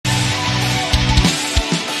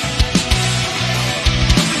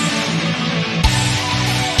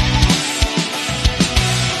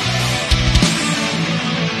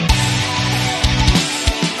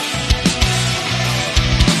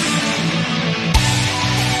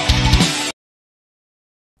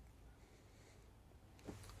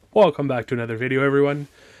Welcome back to another video, everyone.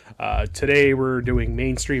 Today we're doing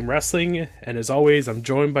mainstream wrestling, and as always, I'm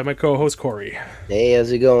joined by my co-host Corey. Hey,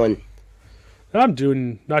 how's it going? I'm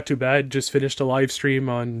doing not too bad. Just finished a live stream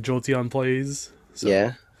on Joelteon Plays. So,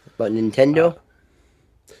 Yeah, about Nintendo?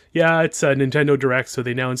 yeah, it's a Nintendo Direct, so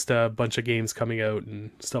they announced a bunch of games coming out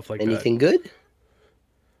and stuff like that. Anything good?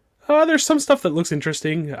 There's some stuff that looks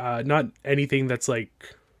interesting. Not anything that's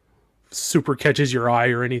like super catches your eye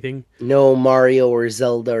or anything. No Mario or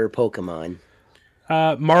Zelda or Pokemon.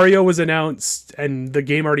 Mario was announced, and the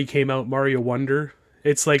game already came out. Mario Wonder.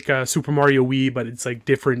 It's like Super Mario Wii, but it's like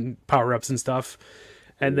different power ups and stuff.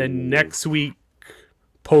 And then next week,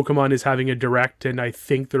 Pokemon is having a direct, and I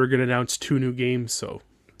think they're going to announce 2 new games. So,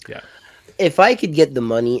 yeah. If I could get the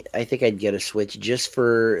money, I think I'd get a Switch just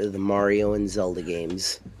for the Mario and Zelda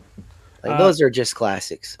games. Like those are just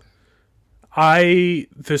classics.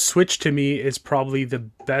 The Switch to me is probably the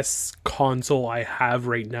best console I have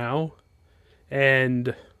right now.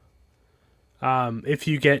 And if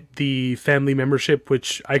you get the family membership,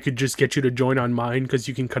 which I could just get you to join on mine because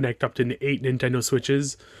you can connect up to 8 Nintendo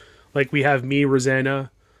Switches. Like we have me,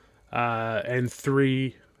 Rosanna, and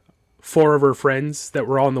 4 of her friends that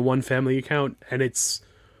were all in the one family account. And I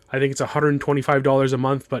think it's $125 a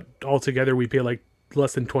month, but altogether we pay like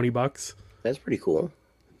less than $20. That's pretty cool.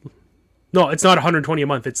 No, it's not 120 a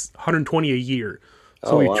month. It's 120 a year.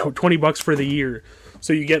 So Oh, wow. $20 for the year.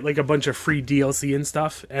 So you get like a bunch of free DLC and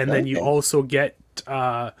stuff, and then you also get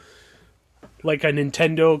like a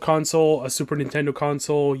Nintendo console, a Super Nintendo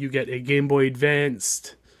console. You get a Game Boy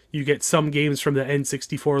Advanced. You get some games from the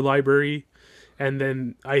N64 library, and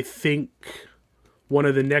then I think one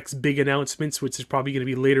of the next big announcements, which is probably going to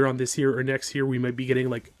be later on this year or next year, we might be getting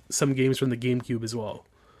like some games from the GameCube as well.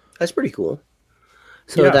 That's pretty cool.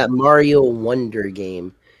 So Yeah. that Mario Wonder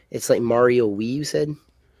game, it's like Mario Wii, you said?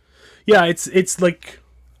 Yeah, it's like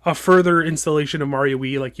a further installation of Mario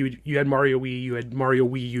Wii. Like you had Mario Wii, you had Mario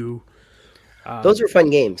Wii U. Those are fun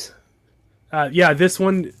games. Yeah, this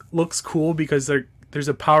one looks cool because there's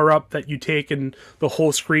a power up that you take, and the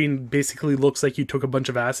whole screen basically looks like you took a bunch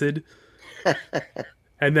of acid.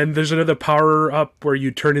 And then there's another power up where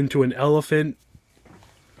you turn into an elephant.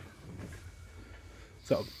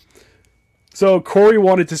 So Corey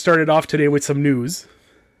wanted to start it off today with some news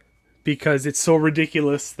because it's so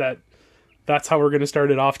ridiculous that that's how we're going to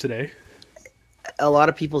start it off today. A lot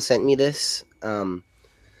of people sent me this.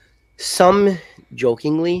 Some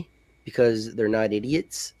jokingly, because they're not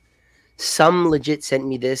idiots. Some legit sent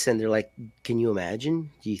me this, and they're like, can you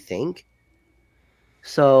imagine? Do you think?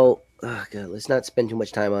 So, God, let's not spend too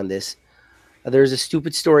much time on this. There's a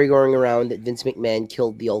stupid story going around that Vince McMahon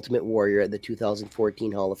killed the Ultimate Warrior at the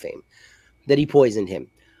 2014 Hall of Fame, that he poisoned him.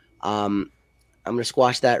 I'm going to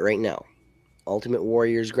squash that right now. Ultimate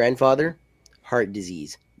Warrior's grandfather, heart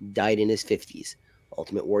disease, died in his 50s.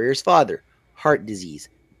 Ultimate Warrior's father, heart disease,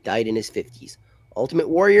 died in his 50s. Ultimate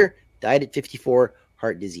Warrior died at 54,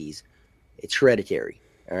 heart disease. It's hereditary,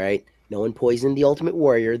 all right? No one poisoned the Ultimate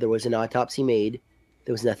Warrior. There was an autopsy made.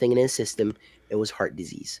 There was nothing in his system. It was heart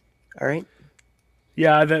disease, all right?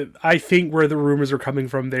 Yeah, I think where the rumors are coming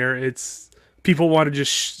from there, it's people want to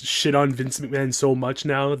just shit on Vince McMahon so much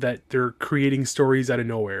now that they're creating stories out of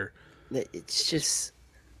nowhere. It's just...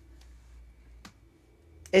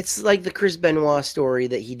 It's like the Chris Benoit story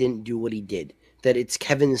that he didn't do what he did. That it's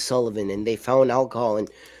Kevin Sullivan and they found alcohol and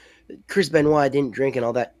Chris Benoit didn't drink and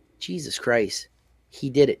all that. Jesus Christ. He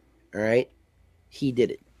did it. All right? He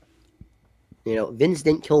did it. You know, Vince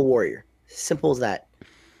didn't kill Warrior. Simple as that.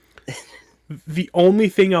 The only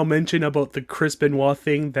thing I'll mention about the Chris Benoit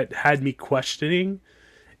thing that had me questioning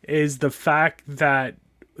is the fact that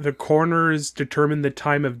the coroners determined the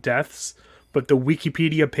time of deaths, but the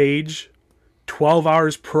Wikipedia page 12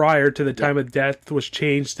 hours prior to the time of death was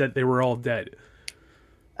changed that they were all dead.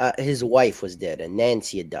 His wife was dead and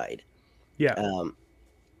Nancy had died. Yeah.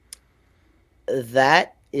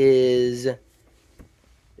 That is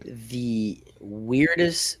the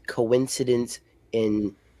weirdest coincidence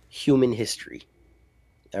in human history.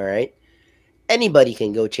 All right? Anybody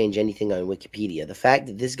can go change anything on Wikipedia. The fact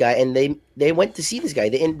that this guy, and they went to see this guy,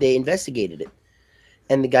 they investigated it.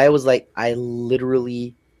 And the guy was like, I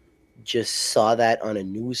literally just saw that on a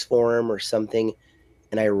news forum or something,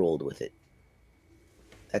 and I rolled with it.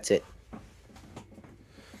 That's it.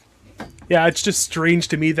 Yeah, it's just strange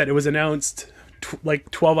to me that it was announced like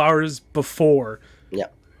 12 hours before. Yeah.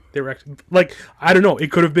 They were like, I don't know.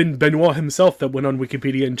 It could have been Benoit himself that went on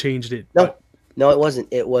Wikipedia and changed it. No, it wasn't.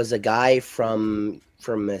 It was a guy from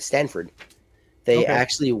Stanford. They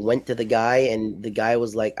actually went to the guy, and the guy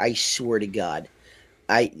was like, I swear to God,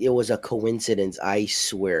 It was a coincidence, I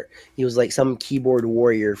swear. He was like some keyboard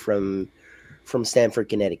warrior from Stamford,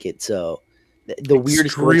 Connecticut. So the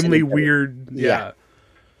weirdest Extremely coincidence ever. weird. Yeah.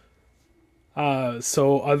 Yeah.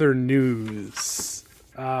 So other news.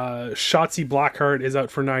 Shotzi Blackheart is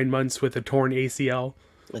out for 9 months with a torn ACL.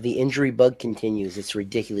 The injury bug continues. It's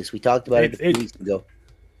ridiculous. We talked about it a few weeks ago.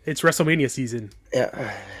 It's WrestleMania season.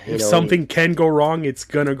 Yeah, If something can go wrong, it's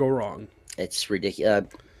gonna go wrong. It's ridiculous.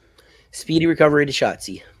 Speedy recovery to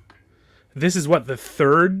Shotzi. This is what, the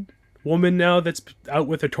third woman now that's out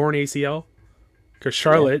with a torn ACL? Because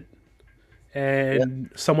Charlotte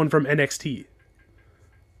and someone from NXT.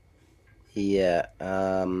 Yeah.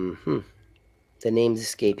 The name's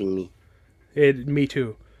escaping me. Me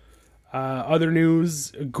too. Other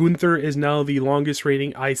news, Gunther is now the longest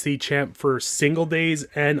reigning IC champ for single days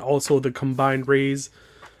and also the combined rays.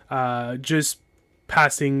 Just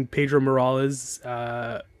passing Pedro Morales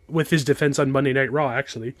with his defense on Monday Night Raw,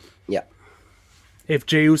 actually. Yeah. If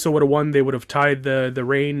Jey Uso would have won, they would have tied the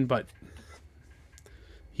reign, but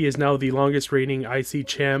he is now the longest reigning IC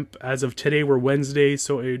champ. As of today, we're Wednesday,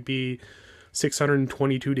 so it would be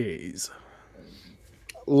 622 days.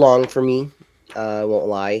 Long for me, I won't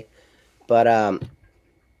lie. But,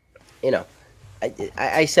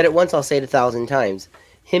 I said it once, I'll say it 1,000 times.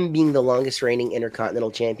 Him being the longest reigning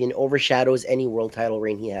Intercontinental Champion overshadows any world title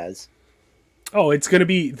reign he has. Oh, that's gonna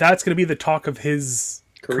be the talk of his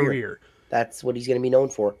career. That's what he's gonna be known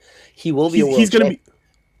for. He will be a world champion.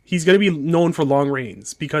 He's gonna be known for long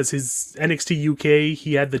reigns because his NXT UK,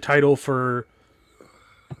 he had the title for,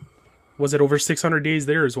 was it over 600 days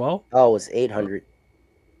there as well? Oh, it was 800.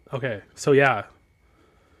 Okay, so yeah.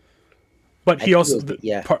 But he also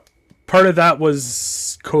part of that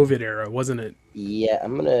was COVID era, wasn't it? Yeah,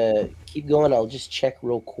 I'm gonna keep going. I'll just check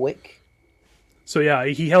real quick. So yeah,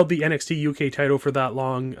 he held the NXT UK title for that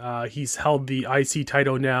long. He's held the IC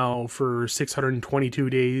title now for 622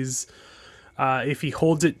 days. If he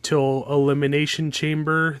holds it till Elimination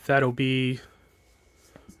Chamber, that'll be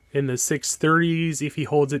in the 630s. If he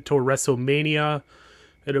holds it till WrestleMania,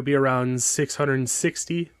 it'll be around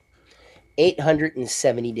 660.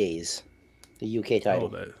 870 days. The UK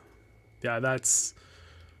title. That's...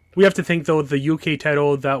 We have to think, though, the UK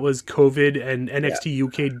title, that was COVID, and NXT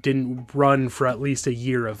UK didn't run for at least a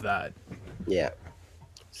year of that. Yeah.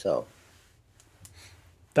 So.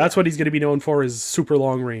 That's what he's going to be known for, is super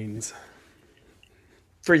long reigns.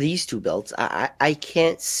 For these two belts, I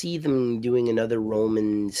can't see them doing another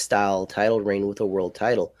Roman-style title reign with a world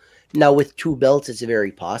title. Now, with two belts, it's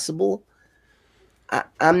very possible.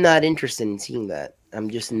 I'm not interested in seeing that. I'm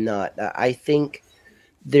just not. I think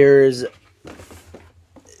there's...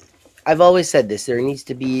 I've always said this. There needs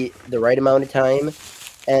to be the right amount of time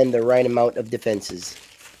and the right amount of defenses.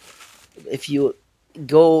 If you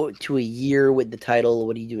go to a year with the title,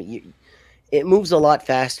 what are you doing? It moves a lot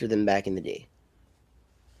faster than back in the day.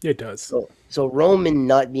 It does. So Roman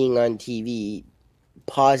not being on TV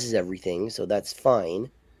pauses everything, so that's fine.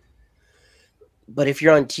 But if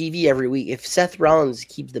you're on TV every week, if Seth Rollins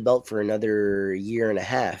keeps the belt for another year and a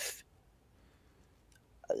half,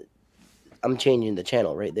 I'm changing the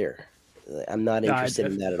channel right there. I'm not interested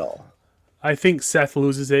in that at all. I think Seth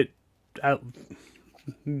loses it at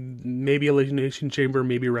maybe Elimination Chamber,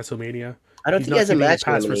 maybe WrestleMania. I don't think he has a match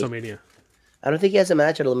past WrestleMania. I don't think he has a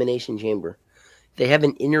match at Elimination Chamber. They have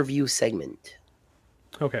an interview segment.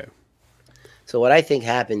 Okay. So what I think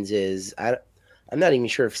happens is, I'm not even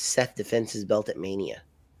sure if Seth defends his belt at Mania.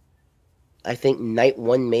 I think night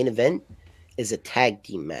one main event is a tag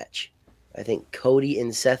team match. I think Cody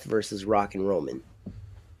and Seth versus Rock and Roman.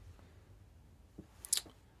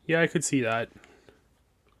 Yeah, I could see that.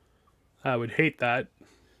 I would hate that.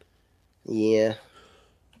 Yeah.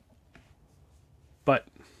 But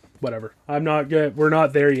whatever. I'm not good. We're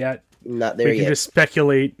not there yet. Not there yet. We can just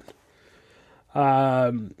speculate.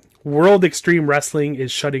 World Extreme Wrestling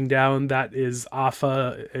is shutting down. That is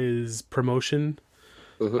Alpha's promotion.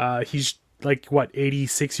 Mm-hmm. He's like, what,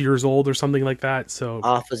 86 years old or something like that. So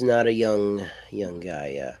Alpha's not a young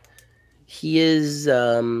guy. Yeah, he is.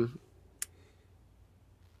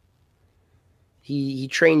 He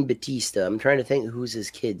trained Batista. I'm trying to think who's his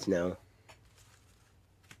kids now.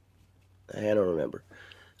 I don't remember.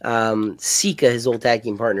 Sika, his old tag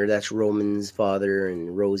team partner, that's Roman's father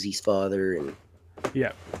and Rosie's father, and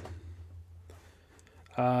yeah.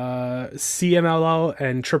 CMLL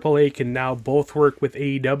and AAA can now both work with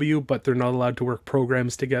AEW, but they're not allowed to work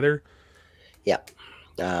programs together. Yeah.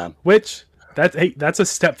 Which that's a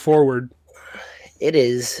step forward. It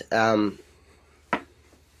is.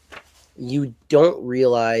 You don't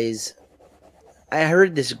realize. I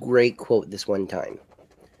heard this great quote this one time,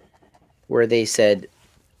 where they said,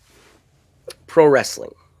 pro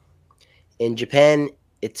wrestling. In Japan,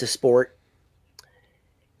 it's a sport.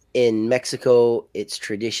 In Mexico, it's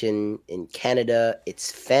tradition. In Canada, it's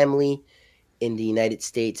family. In the United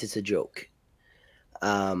States, it's a joke.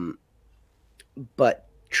 But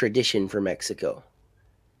tradition for Mexico.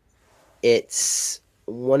 It's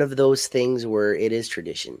one of those things where it is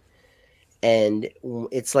tradition. And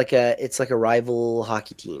it's like a rival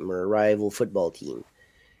hockey team or a rival football team.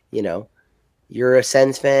 You know, you're a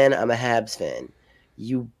Sens fan, I'm a Habs fan.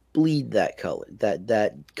 You bleed that color,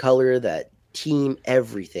 that team,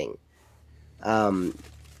 everything.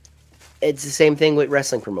 It's the same thing with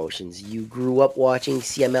wrestling promotions. You grew up watching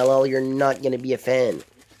CMLL, you're not going to be a fan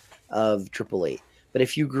of AAA. But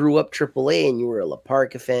if you grew up AAA and you were a La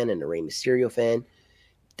Parca fan and a Rey Mysterio fan,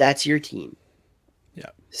 that's your team. Yeah.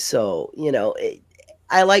 So,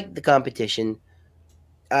 I like the competition.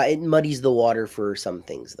 It muddies the water for some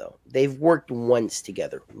things, though. They've worked once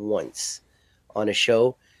together, once on a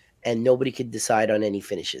show, and nobody could decide on any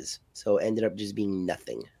finishes. So it ended up just being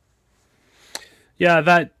nothing. Yeah,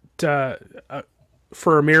 that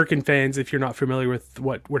for American fans, if you're not familiar with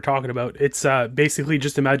what we're talking about, it's basically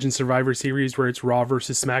just imagine Survivor Series where it's Raw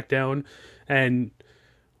versus SmackDown, and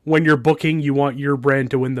when you're booking, you want your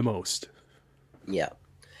brand to win the most. Yeah,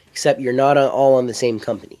 except you're not all on the same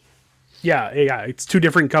company. Yeah, it's two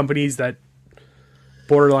different companies that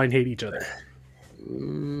borderline hate each other.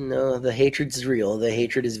 No, the hatred's real. The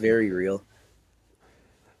hatred is very real.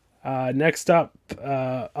 Next up,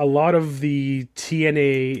 a lot of the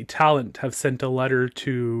TNA talent have sent a letter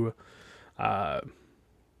to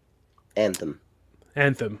Anthem.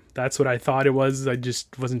 That's what I thought it was. I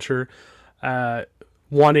just wasn't sure.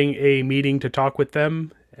 Wanting a meeting to talk with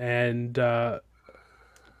them, and to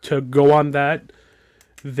go on that,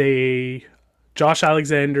 Josh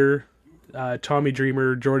Alexander, Tommy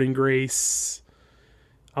Dreamer, Jordan Grace,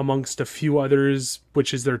 amongst a few others,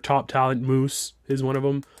 which is their top talent, Moose is one of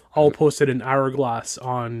them, all posted an hourglass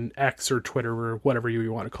on X or Twitter or whatever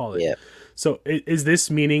you want to call it. Yeah. So is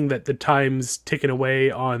this meaning that the time's ticking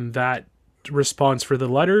away on that response for the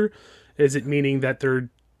letter? Is it meaning that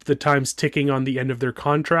the time's ticking on the end of their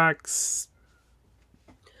contracts?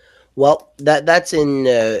 Well, that's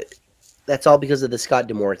all because of the Scott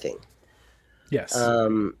D'Amore thing. Yes. I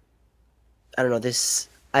don't know.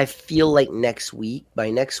 I feel like by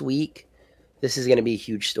next week, this is going to be a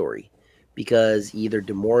huge story, because either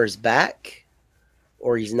D'Amore is back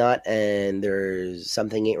or he's not, and there's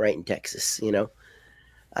something ain't right in Texas,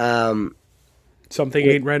 Something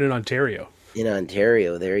ain't right in Ontario. In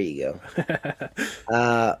Ontario, there you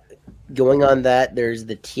go. Going on that, there's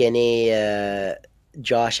the TNA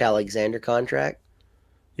Josh Alexander contract.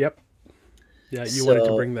 Yep. Yeah, you wanted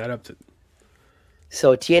to bring that up.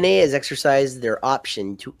 So TNA has exercised their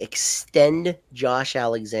option to extend Josh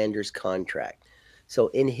Alexander's contract. So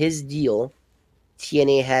in his deal,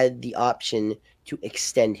 TNA had the option to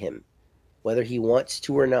extend him, whether he wants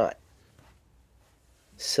to or not.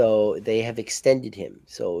 So they have extended him.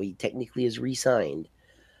 So he technically is re-signed.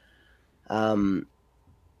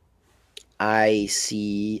 I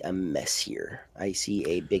see a mess here. I see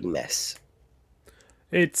a big mess.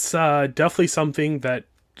 It's definitely something that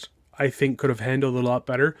I think could have handled a lot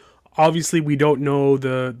better. Obviously, we don't know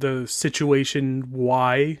the situation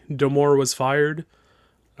why D'Amore was fired.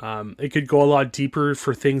 It could go a lot deeper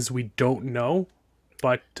for things we don't know.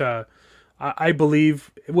 But I believe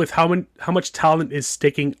with how much talent is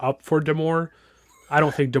sticking up for D'Amore, I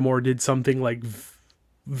don't think D'Amore did something like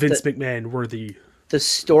Vince McMahon worthy. The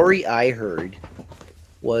story I heard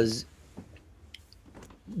was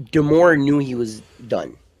D'Amore knew he was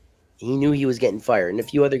done. He knew he was getting fired, and a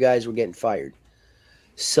few other guys were getting fired.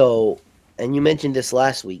 So, and you mentioned this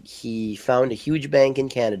last week, he found a huge bank in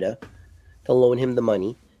Canada to loan him the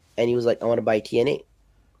money, and he was like, I want to buy TNA.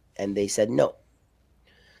 And they said no.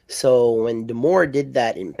 So when D'Amore did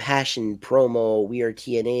that impassioned promo, we are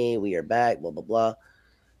TNA, we are back, blah, blah, blah,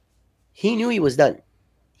 he knew he was done.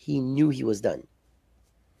 He knew he was done.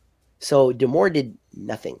 So D'Amore did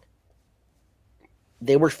nothing.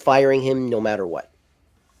 They were firing him no matter what.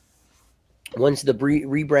 Once the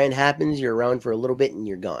rebrand happens, you're around for a little bit and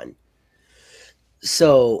you're gone.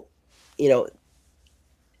 So,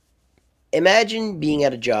 imagine being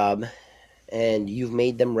at a job and you've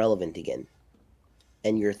made them relevant again.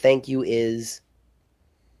 And your thank you is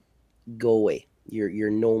go away. You're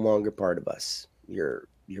no longer part of us. You're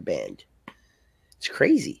banned. It's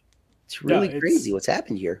crazy. It's really crazy what's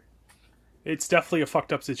happened here. It's definitely a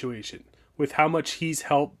fucked up situation with how much he's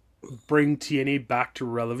helped bring TNA back to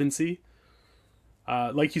relevancy.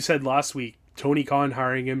 Like you said last week, Tony Khan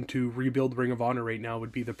hiring him to rebuild Ring of Honor right now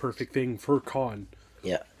would be the perfect thing for Khan.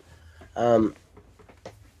 Yeah. Um,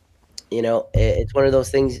 it's one of those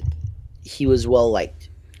things. He was well liked,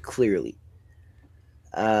 clearly.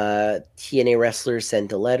 TNA wrestlers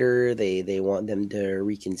sent a letter. They want them to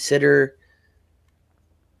reconsider.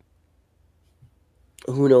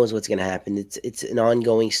 Who knows what's going to happen? It's an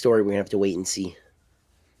ongoing story. We're going to have to wait and see.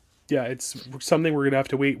 Yeah, it's something we're gonna have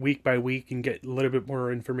to wait week by week and get a little bit more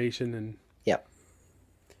information. And Yep.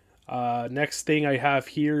 Next thing I have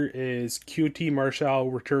here is QT Marshall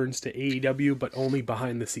returns to AEW, but only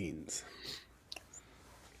behind the scenes.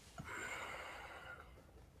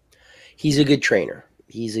 He's a good trainer.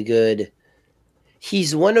 He's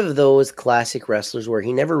one of those classic wrestlers where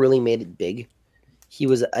he never really made it big. He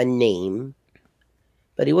was a name,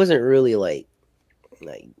 but he wasn't really like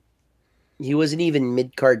he wasn't even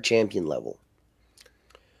mid-card champion level.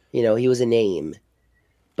 He was a name,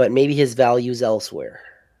 but maybe his value's elsewhere.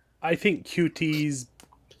 I think QT's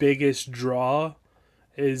biggest draw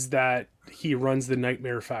is that he runs the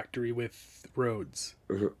Nightmare Factory with Rhodes.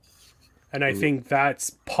 Mm-hmm. And I think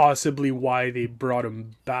that's possibly why they brought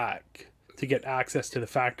him back, to get access to the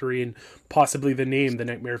factory and possibly the name, the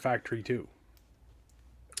Nightmare Factory, too.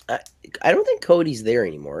 I don't think Cody's there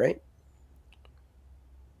anymore, right?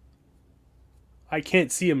 I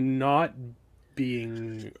can't see him not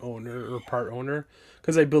being owner or part owner,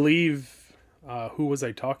 because I believe, who was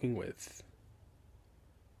I talking with?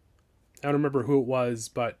 I don't remember who it was,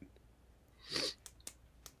 but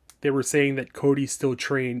they were saying that Cody's still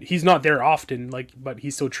trained. He's not there often, but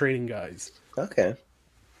he's still training guys. Okay.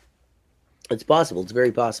 It's possible. It's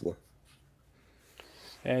very possible.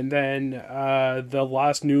 And then the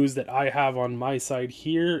last news that I have on my side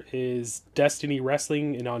here is Destiny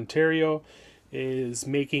Wrestling in Ontario is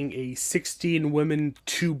making a 16-women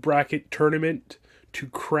 2-bracket tournament to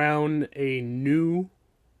crown a new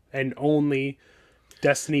and only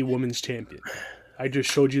Destiny Women's Champion. I just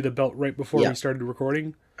showed you the belt right before we started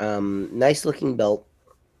recording. Nice looking belt.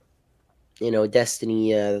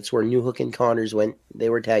 Destiny, that's where New Hook and Connors went. They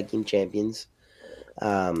were tag team champions.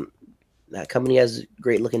 That company has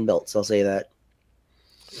great looking belts, I'll say that.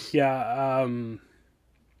 Yeah,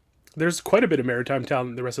 there's quite a bit of Maritime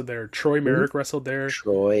talent that wrestled there. Troy Merrick wrestled there.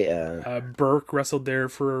 Burke wrestled there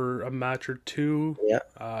for a match or two.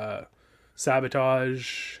 Yeah.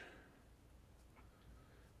 Sabotage.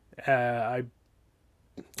 I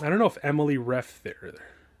don't know if Emily ref there.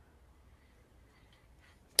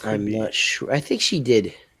 I'm not sure. I think she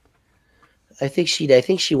did. I think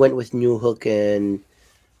she went with New Hook and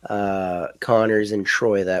Connors and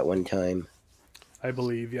Troy that one time. I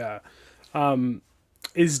believe, yeah.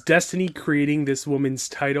 Is Destiny creating this woman's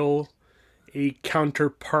title a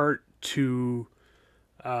counterpart to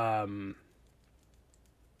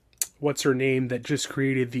what's her name that just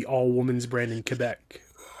created the all women's brand in Quebec?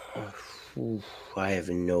 I have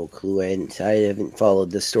no clue. I haven't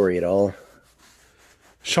followed the story at all.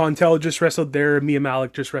 Chantel just wrestled there. Mia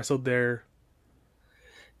Malik just wrestled there.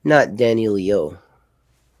 Not Danny Leo.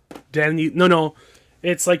 No.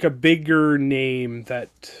 It's like a bigger name that...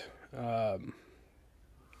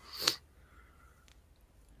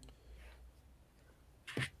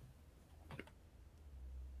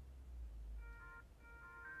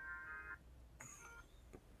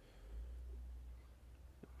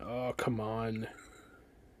 Oh, come on.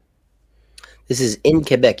 This is in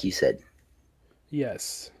Quebec, you said?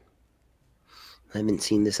 Yes. I haven't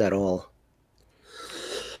seen this at all.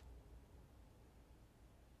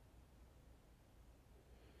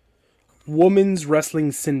 Women's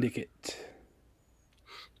Wrestling Syndicate.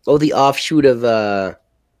 Oh, the offshoot of...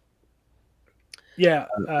 Yeah.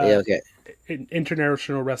 okay.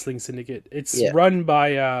 International Wrestling Syndicate. It's run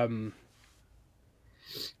by... I'm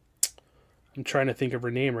trying to think of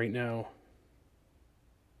her name right now.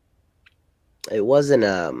 It wasn't...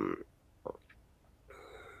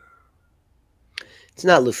 It's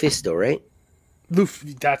not Lufisto, right?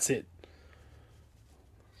 That's it.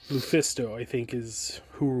 Lufisto, I think, is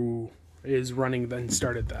who is running and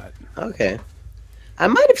started that. Okay. I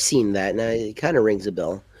might have seen that, and it kind of rings a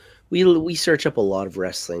bell. We search up a lot of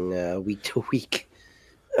wrestling week to week.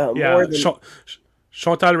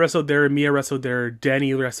 Chantal wrestled there, Mia wrestled there,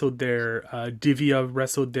 Danny wrestled there, Divya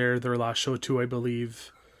wrestled there, their last show too, I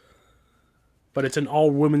believe. But it's an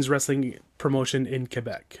all-women's wrestling promotion in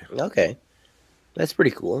Quebec. Okay. That's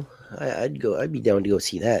pretty cool. I'd be down to go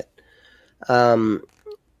see that.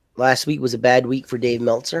 Last week was a bad week for Dave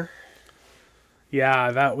Meltzer.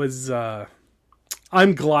 Yeah, that was...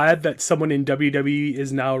 I'm glad that someone in WWE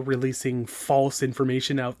is now releasing false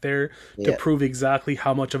information out there to prove exactly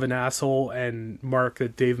how much of an asshole and mark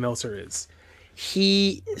that Dave Meltzer is.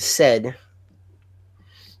 He said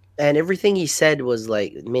And everything he said was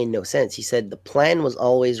like, it made no sense. He said the plan was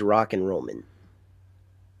always Rock and Roman.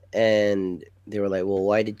 And they were like, well,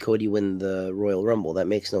 why did Cody win the Royal Rumble? That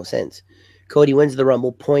makes no sense. Cody wins the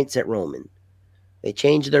Rumble, points at Roman. They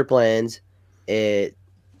change their plans. It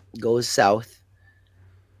goes south.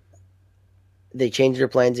 They change their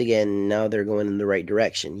plans again. Now they're going in the right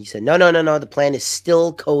direction. He said, no. The plan is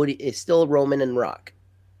still Cody. It's still Roman and Rock.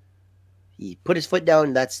 He put his foot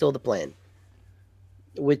down. That's still the plan.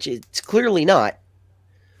 Which it's clearly not.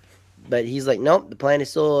 But he's like, nope, the plan is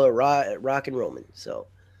still Rock and Roman. So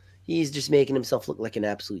he's just making himself look like an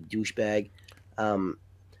absolute douchebag.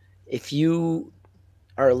 If you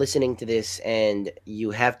are listening to this and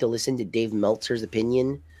you have to listen to Dave Meltzer's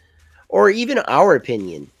opinion, or even our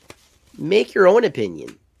opinion, make your own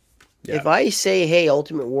opinion. Yeah. If I say, hey,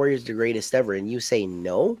 Ultimate Warrior is the greatest ever, and you say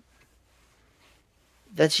no,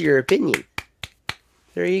 that's your opinion.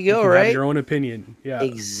 There you go, right? Have your own opinion. Yeah.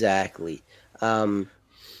 Exactly.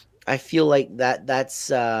 I feel like that's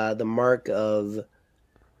the mark of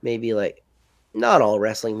maybe like not all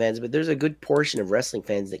wrestling fans, but there's a good portion of wrestling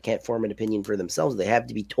fans that can't form an opinion for themselves. They have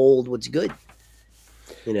to be told what's good.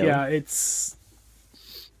 You know? Yeah, it's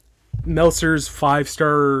Meltzer's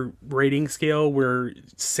 5-star rating scale where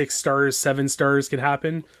 6 stars, 7 stars can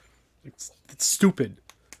happen. It's stupid.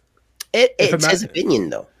 It's his opinion,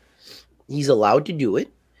 though. He's allowed to do it.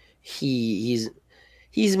 He's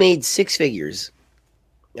made 6 figures,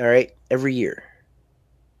 all right, every year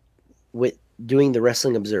with doing the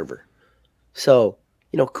Wrestling Observer. So,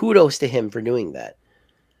 kudos to him for doing that.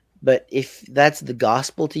 But if that's the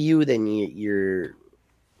gospel to you, then you're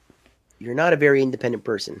not a very independent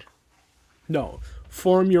person. No.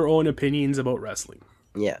 Form your own opinions about wrestling.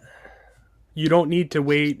 Yeah. You don't need to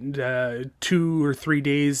wait 2 or 3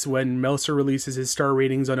 days when Meltzer releases his star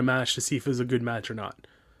ratings on a match to see if it was a good match or not.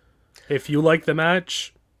 If you like the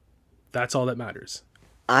match, that's all that matters.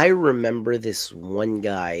 I remember this one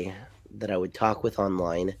guy that I would talk with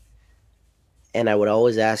online, and I would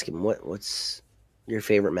always ask him, what's your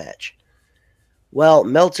favorite match? Well,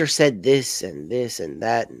 Meltzer said this and this and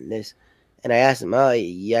that and this. And I asked him,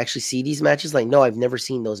 you actually see these matches? Like, no, I've never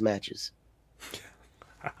seen those matches.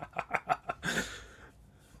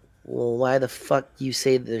 Well, why the fuck do you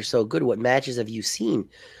say that they're so good? What matches have you seen?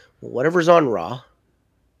 Well, whatever's on Raw.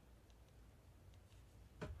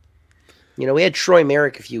 We had Troy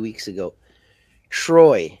Merrick a few weeks ago.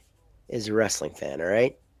 Troy is a wrestling fan, all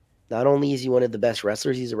right? Not only is he one of the best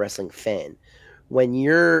wrestlers, he's a wrestling fan. When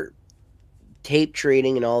you're tape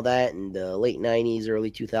trading and all that in the late 90s, early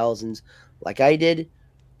 2000s, like I did,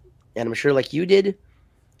 and I'm sure like you did,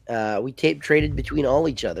 we tape traded between all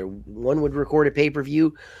each other. One would record a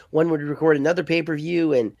pay-per-view, one would record another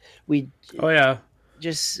pay-per-view, and we'd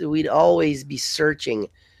always be searching.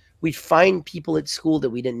 We'd find people at school that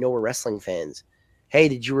we didn't know were wrestling fans. Hey,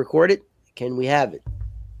 did you record it? Can we have it?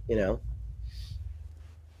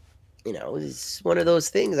 It's one of those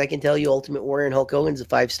things. I can tell you Ultimate Warrior and Hulk Hogan's a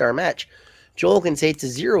 5-star match. Joel can say it's a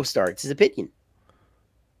 0-star. It's his opinion.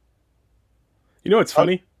 You know what's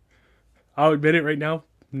funny? I'll admit it right now.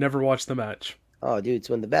 Never watched the match. Oh, dude, it's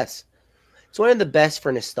one of the best. It's one of the best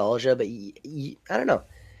for nostalgia, but I don't know.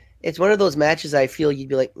 It's one of those matches I feel you'd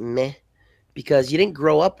be like, meh, because you didn't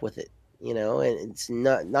grow up with it, and it's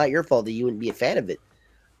not your fault that you wouldn't be a fan of it.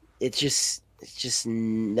 It's just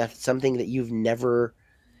something that you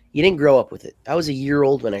didn't grow up with it. I was a year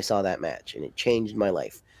old when I saw that match, and it changed my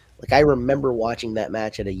life. Like, I remember watching that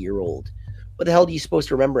match at a year old. What the hell are you supposed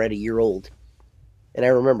to remember at a year old? And I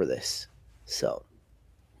remember this. So.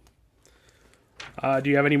 Do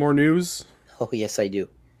you have any more news? Oh, yes, I do.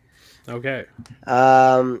 Okay.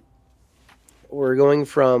 We're going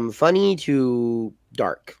from funny to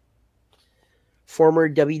dark. Former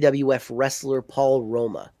WWF wrestler Paul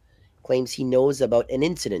Roma claims he knows about an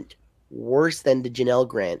incident worse than the Janelle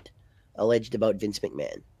Grant alleged about Vince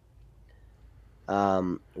McMahon.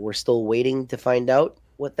 We're still waiting to find out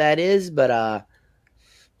what that is, but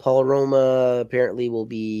Paul Roma apparently will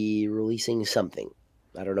be releasing something.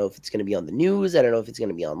 I don't know if it's going to be on the news. I don't know if it's going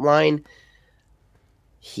to be online.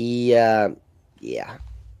 The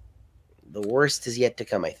worst is yet to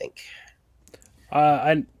come, I think.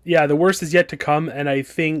 The worst is yet to come, and I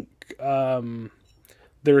think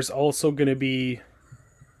there's also going to be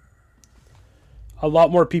a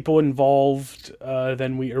lot more people involved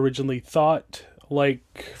than we originally thought.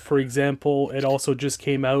 Like, for example, it also just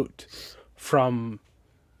came out from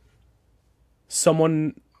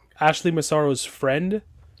someone, Ashley Massaro's friend,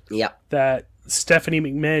 that Stephanie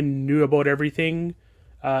McMahon knew about everything.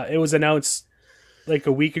 It was announced like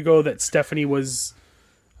a week ago that Stephanie was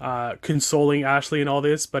consoling Ashley and all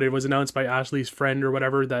this, but it was announced by Ashley's friend or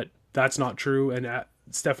whatever that that's not true, and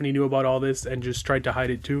Stephanie knew about all this and just tried to hide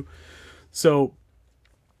it too. So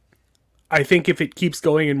I think if it keeps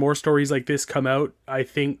going and more stories like this come out, I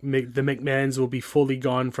think the McMahons will be fully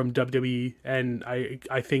gone from WWE, and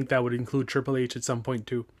I think that would include Triple H at some point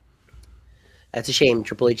too. That's a shame.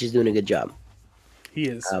 Triple H is doing a good job. He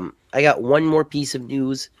is. I got one more piece of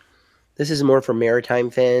news. This is more for Maritime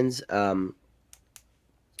fans.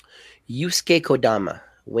 Yusuke Kodama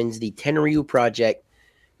wins the Tenryu Project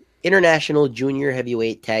International Junior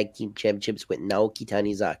Heavyweight Tag Team Championships with Naoki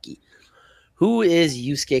Tanizaki. Who is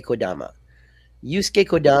Yusuke Kodama? Yusuke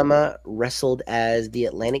Kodama wrestled as the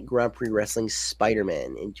Atlantic Grand Prix Wrestling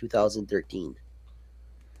Spider-Man in 2013.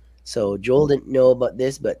 So Joel didn't know about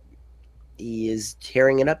this, but he is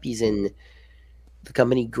tearing it up. He's in the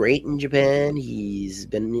company Great in Japan. He's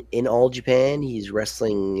been in All Japan. He's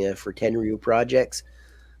wrestling for Tenryu projects.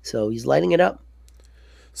 So he's lighting it up.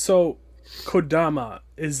 So Kodama,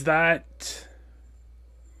 is that...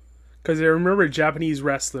 Because I remember a Japanese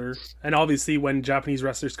wrestler, and obviously when Japanese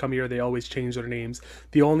wrestlers come here, they always change their names.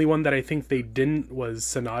 The only one that I think they didn't was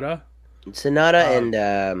Sonata. And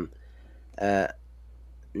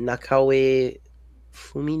Nakawe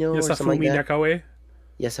Fumino or something like that. Nakawe?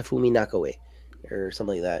 Yasafumi Nakawe or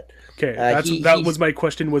something like that. Okay, that was my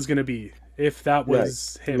question was going to be. If that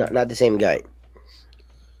was him. Not the same guy.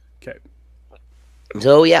 Okay.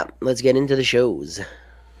 So, yeah, let's get into the shows.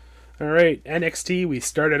 All right, NXT, we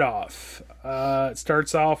started off. It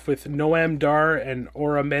starts off with Noam Dar and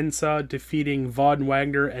Ora Mensa defeating Von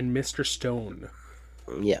Wagner and Mr. Stone.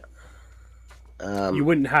 Yeah. You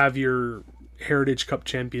wouldn't have your Heritage Cup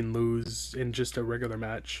champion lose in just a regular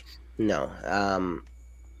match. No.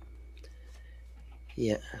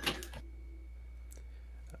 Yeah.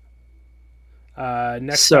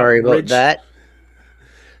 Next Sorry up, about that.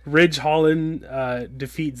 Ridge Holland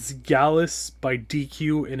defeats Gallus by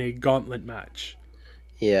DQ in a gauntlet match.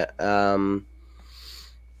 Yeah. So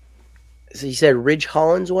you said Ridge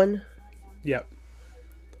Holland's one? Yep.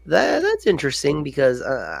 That's interesting because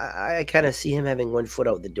I kind of see him having one foot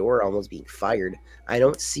out the door, almost being fired. I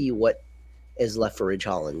don't see what is left for Ridge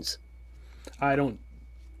Holland's. I don't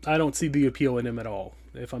see the appeal in him at all,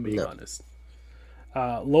 if I'm being honest.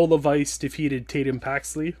 Lola Vice defeated Tatum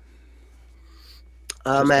Paxley.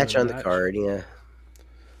 Match on the card, yeah.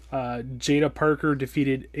 Jada Parker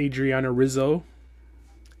defeated Adriana Rizzo.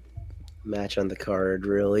 Match on the card,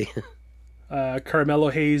 really. Carmelo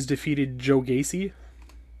Hayes defeated Joe Gacy.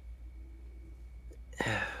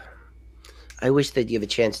 I wish they'd give a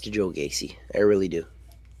chance to Joe Gacy. I really do.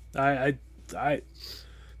 To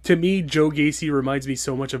me, Joe Gacy reminds me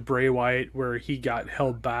so much of Bray Wyatt, where he got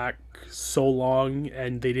held back so long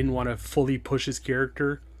and they didn't want to fully push his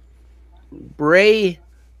character. Bray,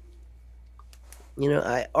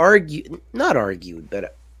 I not argued,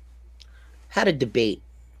 but had a debate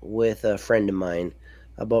with a friend of mine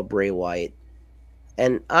about Bray Wyatt.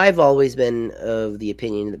 And I've always been of the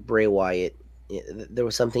opinion that Bray Wyatt, there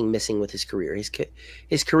was something missing with his career.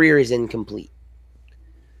 His career is incomplete.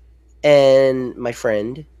 And my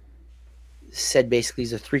friend said basically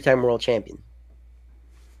he's a 3-time world champion.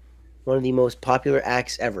 One of the most popular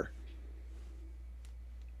acts ever.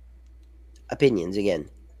 Opinions again.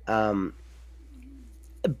 But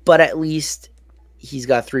at least he's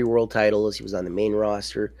got 3 world titles. He was on the main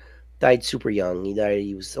roster. Died super young.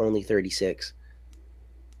 He was only 36.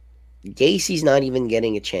 Gacy's not even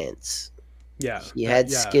getting a chance. Yeah. He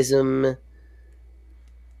had Schism.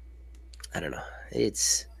 I don't know.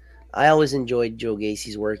 I always enjoyed Joe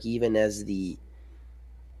Gacy's work, even as the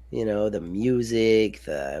music,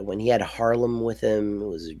 when he had Harlem with him, it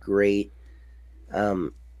was great.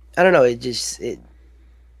 I don't know.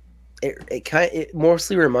 It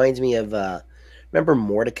mostly reminds me of remember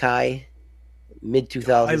Mordecai,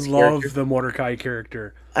 mid-2000s. I love the Mordecai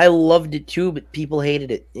character. I loved it too, but people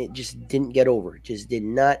hated it. It just didn't get over. It just did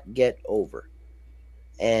not get over,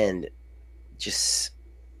 and just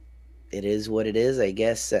it is what it is. I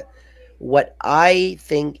guess what I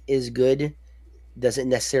think is good doesn't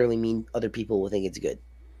necessarily mean other people will think it's good.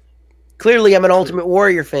 Clearly, I'm an Ultimate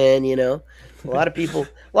Warrior fan. A lot of people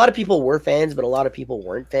were fans, but a lot of people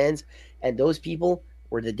weren't fans, and those people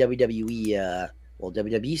were the WWE.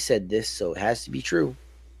 WWE said this, so it has to be true.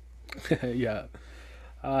 Yeah.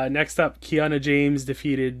 Next up, Kiana James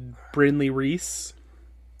defeated Brindley Reese.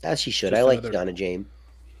 As she should. I like Kiana James.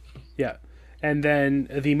 Yeah. And then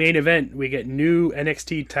the main event, we get new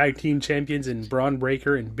NXT Tag Team Champions in Braun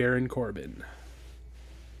Breaker and Baron Corbin.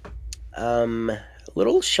 A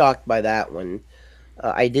little shocked by that one.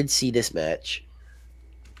 I did see this match.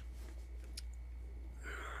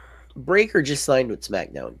 Breaker just signed with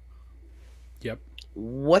SmackDown. Yep.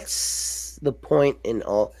 What's the point in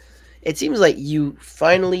all? It seems like you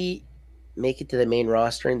finally make it to the main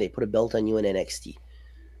roster and they put a belt on you in NXT.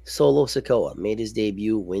 Solo Sikoa made his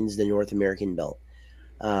debut, wins the North American belt.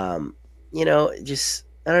 Just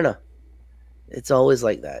I don't know. It's always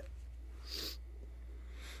like that.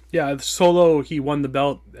 Yeah, Solo, he won the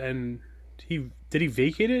belt, and he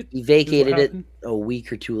vacate it? He vacated it a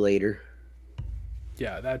week or two later.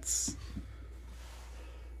 Yeah, that's...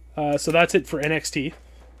 so that's it for NXT.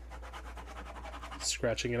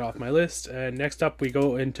 Scratching it off my list. And next up we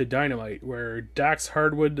go into Dynamite, where Dax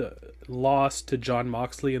Hardwood lost to Jon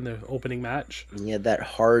Moxley in the opening match. Yeah, that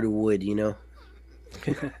hardwood,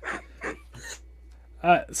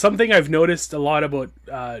 Something I've noticed a lot about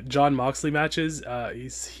Jon Moxley matches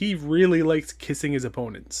is he really likes kissing his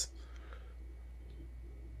opponents.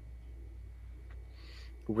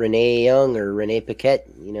 Renee Young or Renee Paquette,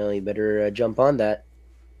 you better jump on that.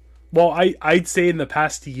 Well, I'd say in the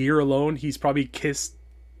past year alone, he's probably kissed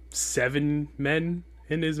 7 men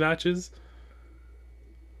in his matches.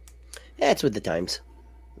 Yeah, it's with the times.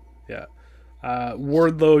 Yeah.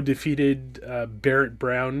 Wardlow defeated Barrett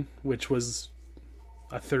Brown, which was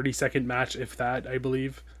a 30-second match, if that, I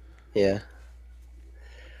believe. Yeah.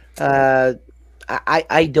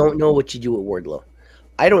 I don't know what you do with Wardlow.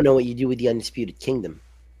 I don't know what you do with the Undisputed Kingdom.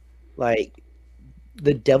 Like,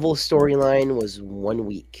 the Devil storyline was 1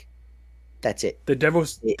 week. That's it. The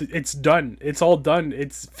Devil's... It's done. It's all done.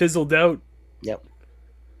 It's fizzled out. Yep.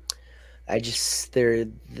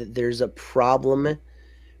 There's a problem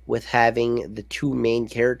with having the 2 main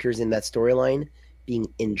characters in that storyline being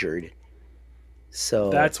injured. So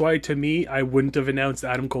that's why, to me, I wouldn't have announced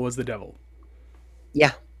Adam Cole as the Devil.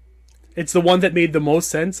 Yeah. It's the one that made the most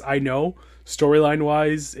sense, I know.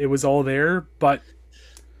 Storyline-wise, it was all there, but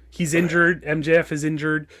he's injured. MJF is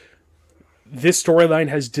injured. This storyline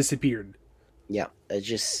has disappeared. Yeah, I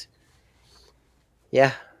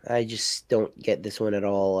just don't get this one at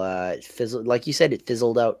all. It fizzled, like you said, it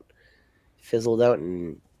fizzled out,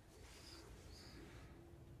 and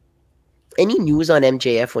any news on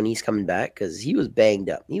MJF when he's coming back? Because he was banged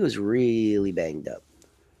up. He was really banged up.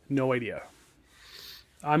 No idea.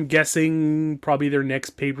 I'm guessing probably their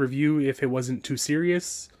next pay-per-view, if it wasn't too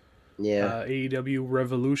serious. Yeah. AEW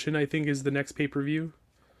Revolution, I think, is the next pay-per-view.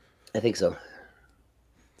 I think so.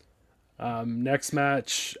 Next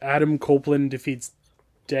match, Adam Copeland defeats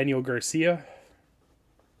Daniel Garcia.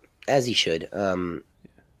 As he should. I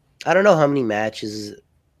don't know how many matches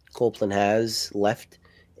Copeland has left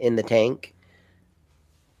in the tank.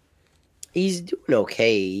 He's doing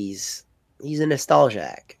okay. He's a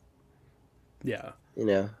nostalgiac. Yeah.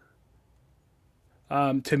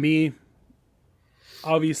 To me,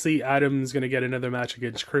 obviously Adam's going to get another match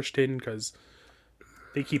against Christian because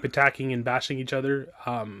they keep attacking and bashing each other.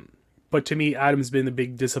 But to me, Adam's been the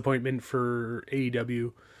big disappointment for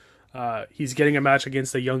AEW. He's getting a match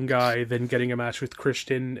against a young guy, then getting a match with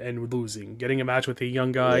Christian and losing. Getting a match with a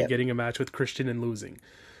young guy, getting a match with Christian and losing.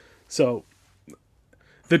 So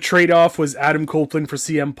the trade-off was Adam Copeland for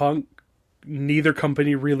CM Punk. Neither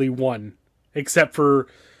company really won. Except for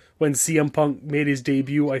when CM Punk made his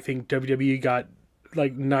debut, I think WWE got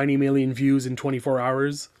like 90 million views in 24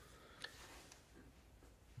 hours.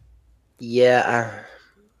 Yeah,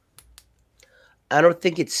 I don't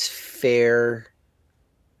think it's fair.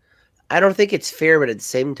 But at the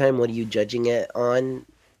same time, what are you judging it on?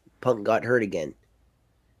 Punk got hurt again.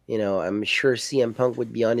 I'm sure CM Punk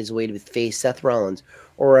would be on his way to face Seth Rollins,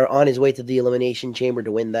 or on his way to the Elimination Chamber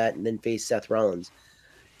to win that and then face Seth Rollins.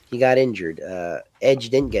 He got injured. Edge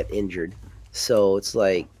didn't get injured. So it's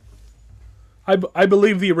like... I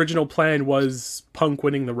believe the original plan was Punk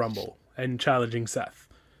winning the Rumble and challenging Seth.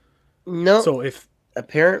 No. So if...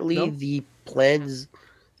 Apparently the plans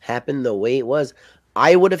happened the way it was.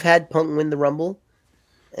 I would have had Punk win the Rumble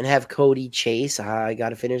and have Cody chase. I got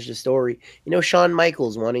to finish the story. Shawn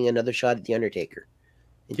Michaels wanting another shot at The Undertaker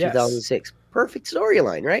in 2006. Perfect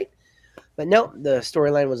storyline, right? But no, the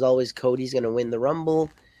storyline was always Cody's going to win the Rumble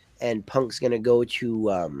and Punk's going to go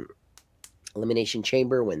to Elimination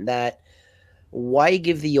Chamber, win that. Why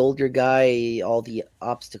give the older guy all the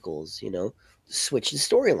obstacles, switch the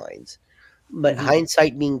storylines? But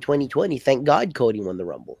hindsight being 2020, thank God Cody won the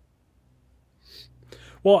Rumble.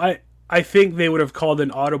 Well, I think they would have called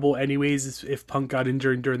an audible anyways if Punk got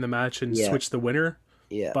injured during the match and switched the winner.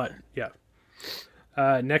 Yeah. But, yeah.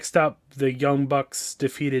 Next up, the Young Bucks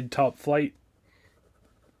defeated Top Flight.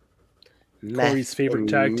 Corey's favorite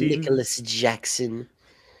tag team. Nicholas Jackson.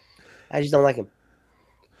 I just don't like him.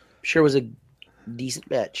 Sure was a decent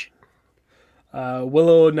match.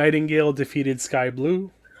 Willow Nightingale defeated Sky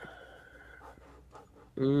Blue.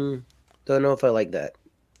 Don't know if I like that.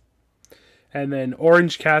 And then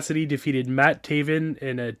Orange Cassidy defeated Matt Taven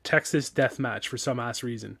in a Texas death match for some ass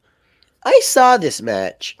reason. I saw this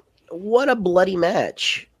match. What a bloody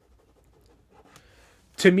match.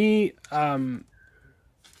 To me,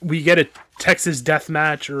 we get a Texas death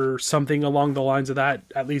match or something along the lines of that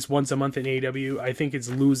at least once a month in AEW. I think it's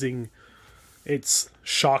losing its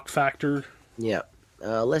shock factor. Yeah.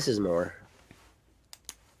 Less is more.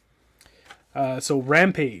 So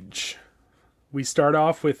Rampage. We start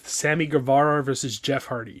off with Sammy Guevara versus Jeff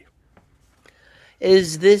Hardy.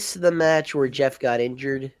 Is this the match where Jeff got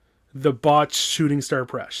injured? The botched shooting star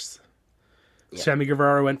press. Yeah. Sammy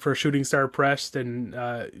Guevara went for a shooting star press and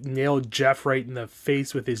nailed Jeff right in the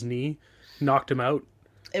face with his knee, knocked him out.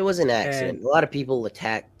 It was an accident. A lot of people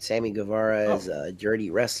attacked Sammy Guevara as a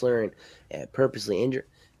dirty wrestler and purposely injured.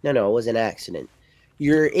 No, it was an accident.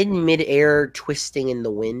 You're in midair, twisting in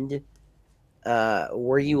the wind.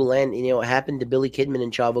 Where you land, it happened to Billy Kidman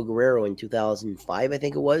and Chavo Guerrero in 2005, I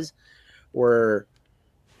think it was, where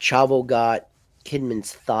Chavo got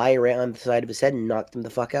Kidman's thigh right on the side of his head and knocked him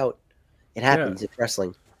the fuck out. It happens. It's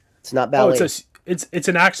wrestling. It's not ballet. It's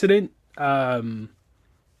an accident. I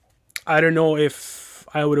don't know if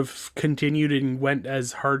I would have continued and went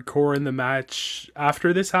as hardcore in the match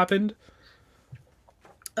after this happened.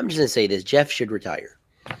 I'm just gonna say this: Jeff should retire.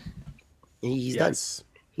 He's done.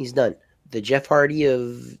 He's done. The Jeff Hardy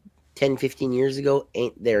of 10, 15 years ago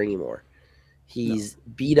ain't there anymore. He's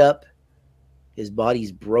beat up. His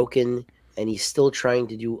body's broken. And he's still trying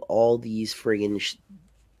to do all these friggin'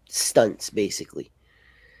 stunts, basically.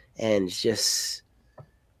 And it's just...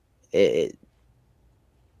 It's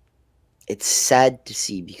sad to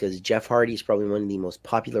see because Jeff Hardy is probably one of the most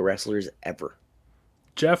popular wrestlers ever.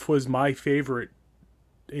 Jeff was my favorite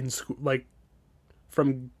in school, like,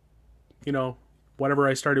 from, whenever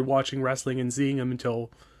I started watching wrestling and seeing him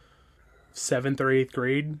until 7th or 8th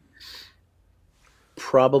grade.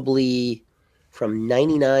 Probably from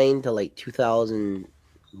 99 to like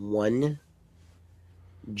 2001,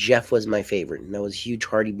 Jeff was my favorite. And I was a huge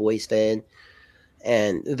Hardy Boys fan.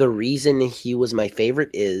 And the reason he was my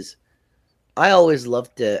favorite is I always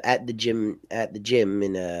loved to, at the gym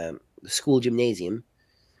in a school gymnasium,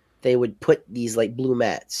 they would put these like blue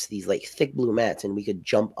mats, these like thick blue mats, and we could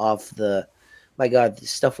jump off the... My God, this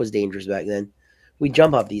stuff was dangerous back then. We'd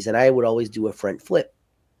jump off these, and I would always do a front flip.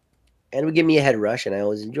 And it would give me a head rush, and I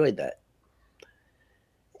always enjoyed that.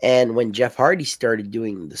 And when Jeff Hardy started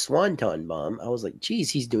doing the Swanton Bomb, I was like, geez,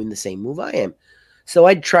 he's doing the same move I am. So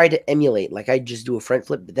I'd try to emulate. Like, I'd just do a front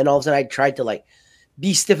flip, but then all of a sudden I'd try to, like,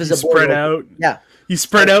 be stiff as a board. Spread out. Yeah. You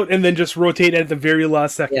spread out and then just rotate at the very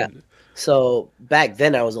last second. Yeah. So back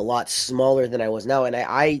then I was a lot smaller than I was now, and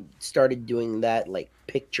I started doing that, like,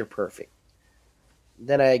 picture perfect.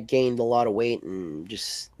 Then I gained a lot of weight and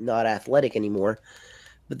just not athletic anymore.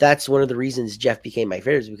 But that's one of the reasons Jeff became my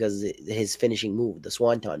favorite, is because his finishing move, the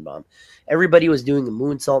Swanton Bomb. Everybody was doing a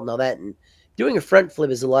moonsault and all that, and doing a front flip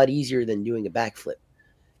is a lot easier than doing a back flip.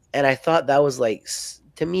 And I thought that was like,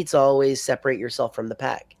 to me, it's always separate yourself from the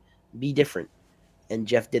pack. Be different. And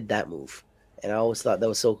Jeff did that move. And I always thought that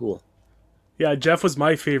was so cool. Yeah, Jeff was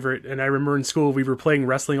my favorite. And I remember in school we were playing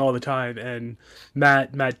wrestling all the time. And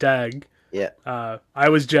Matt Dagg. Yeah. I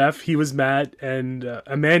was Jeff, he was Matt, and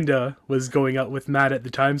Amanda was going out with Matt at the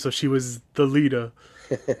time, so she was the leader.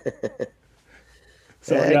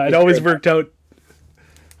 So yeah, it always worked out.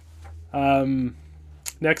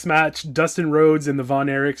 Next match, Dustin Rhodes and the Von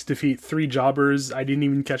Erichs defeat 3 jobbers. I didn't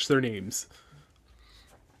even catch their names.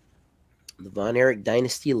 The Von Erich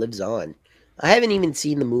dynasty lives on. I haven't even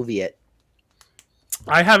seen the movie yet.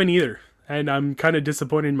 I haven't either, and I'm kind of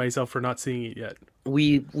disappointed in myself for not seeing it yet.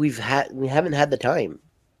 We haven't had the time.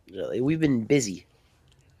 Really. We've been busy.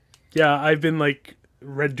 Yeah, I've been like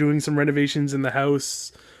doing some renovations in the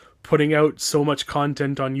house, putting out so much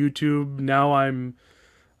content on YouTube. Now I'm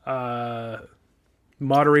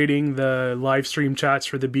moderating the live stream chats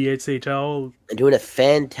for the BHHL. And doing a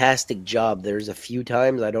fantastic job. There's a few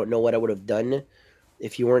times I don't know what I would have done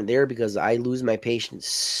if you weren't there, because I lose my patience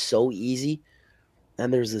so easy.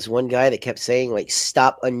 And there's this one guy that kept saying, like,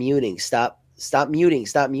 stop unmuting, stop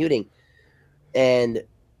muting. And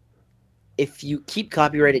if you keep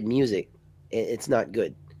copyrighted music, it's not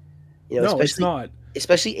good. No, it's not.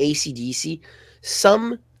 Especially AC/DC.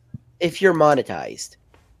 Some, if you're monetized,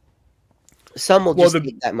 some will just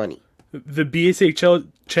take that money. The BSHL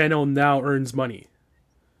channel now earns money.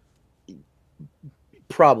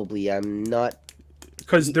 Probably. I'm not...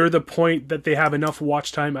 Because they're the point that they have enough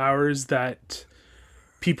watch time hours that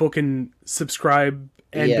people can subscribe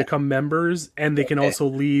and become members, and they can also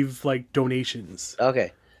leave like donations.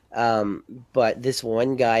 Okay. But this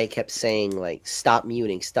one guy kept saying like, "Stop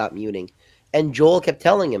muting, stop muting," and Joel kept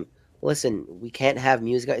telling him, "Listen, we can't have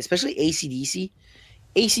music, especially ACDC.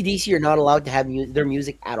 ACDC are not allowed to have their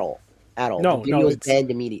music at all, at all. The No, no, video is it's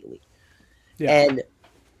banned immediately." yeah. And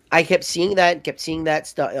I kept seeing that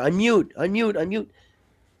stuff. Unmute, unmute, unmute.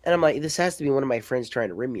 And I'm like, this has to be one of my friends trying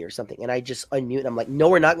to rim me or something. And I just unmute. And I'm like, no,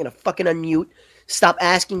 we're not going to fucking unmute. Stop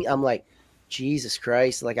asking. I'm like, Jesus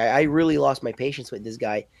Christ. Like, I really lost my patience with this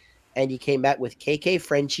guy. And he came back with KK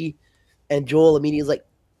Frenchie. And Joel immediately was like,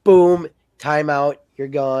 boom, timeout. You're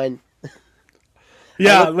gone.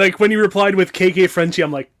 Yeah, like when he replied with KK Frenchie,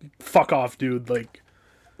 I'm like, fuck off, dude. Like,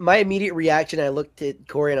 my immediate reaction, I looked at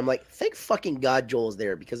Corey and I'm like, thank fucking God Joel's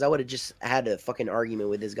there, because I would have just had a fucking argument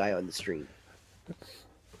with this guy on the stream.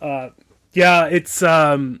 yeah, it's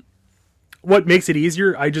what makes it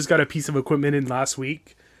easier. I just got a piece of equipment in last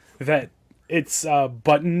week that it's a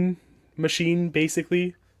button machine,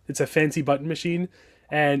 basically. It's a fancy button machine,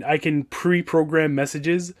 and I can pre-program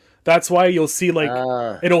messages. That's why you'll see like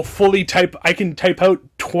it'll fully type. I can type out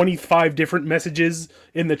 25 different messages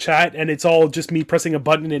in the chat, and it's all just me pressing a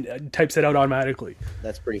button and it types it out automatically.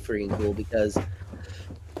 That's pretty freaking cool, because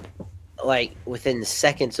like within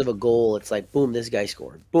seconds of a goal, it's like, boom, this guy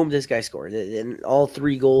scored. Boom, this guy scored. And all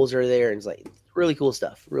 3 goals are there. And it's like really cool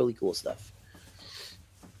stuff. Really cool stuff.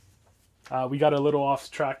 We got a little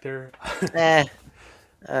off track there.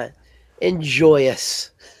 Enjoy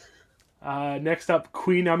us. Next up,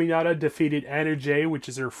 Queen Aminata defeated Anna Jay, which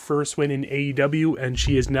is her first win in AEW, and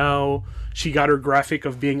she got her graphic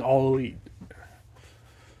of being all elite.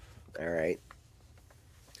 All right.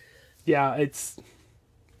 Yeah, it's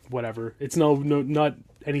whatever. It's no not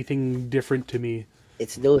anything different to me.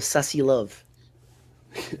 It's no sussy love.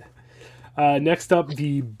 Next up,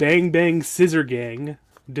 the Bang Bang Scissor Gang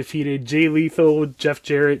defeated Jay Lethal, Jeff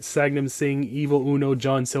Jarrett, Sagnam Singh, Evil Uno,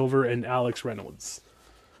 John Silver, and Alex Reynolds.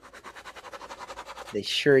 They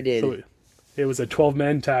sure did. So it was a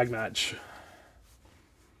 12-man tag match.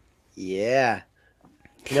 Yeah.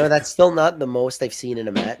 You know, that's still not the most I've seen in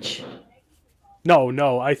a match.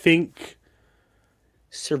 No, I think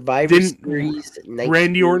Survivor Series.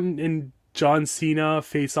 Randy Orton and John Cena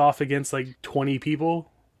face off against like 20 people.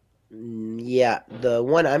 Yeah, the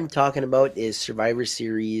one I'm talking about is Survivor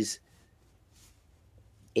Series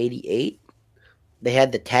 88. They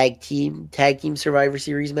had the tag team Survivor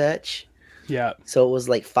Series match. Yeah. So it was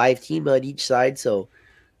like 5 teams on each side, so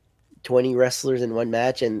 20 wrestlers in one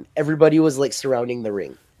match, and everybody was like surrounding the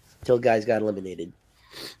ring until guys got eliminated.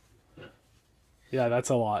 Yeah, that's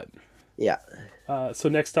a lot. Yeah. So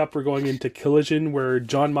next up, we're going into Collision, where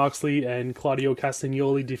John Moxley and Claudio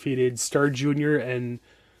Castagnoli defeated Star Jr. and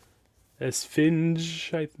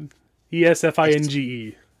Esfinge,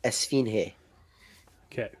 Esfinge. Esfinge.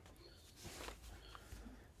 Okay.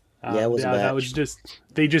 Yeah, it was a match. That was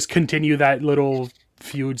they just continue that little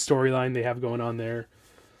feud storyline they have going on there.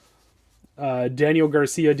 Daniel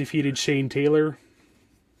Garcia defeated Shane Taylor.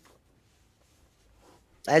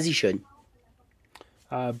 As he should.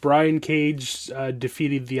 Brian Cage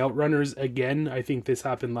defeated the Outrunners again. I think this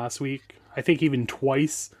happened last week. I think even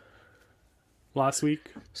twice last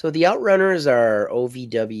week. So the Outrunners are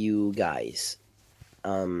OVW guys.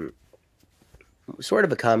 Sort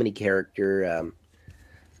of a comedy character.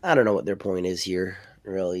 I don't know what their point is here,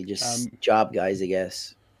 really. Just job guys, I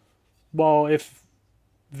guess. Well, if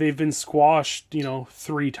they've been squashed,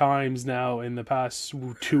 3 times now in the past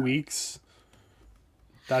 2 weeks,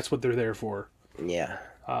 that's what they're there for. Yeah.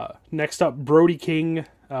 Next up, Brody King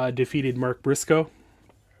defeated Mark Briscoe,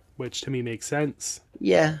 which to me makes sense.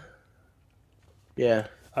 Yeah. Yeah.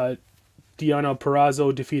 Deanna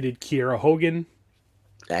Purrazzo defeated Kiera Hogan.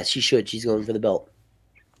 As she should. She's going for the belt.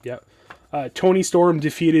 Yeah. Toni Storm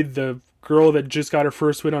defeated the girl that just got her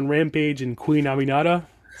first win on Rampage and Queen Aminata.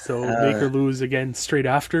 So make her lose again straight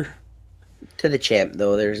after. To the champ,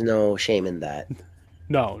 though. There's no shame in that.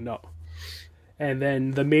 No. And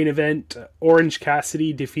then the main event, Orange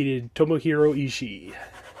Cassidy defeated Tomohiro Ishii.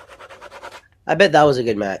 I bet that was a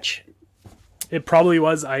good match. It probably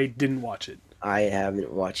was. I didn't watch it. I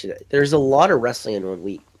haven't watched it. There's a lot of wrestling in 1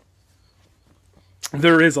 week.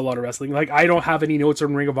 There is a lot of wrestling. Like, I don't have any notes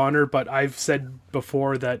on Ring of Honor, but I've said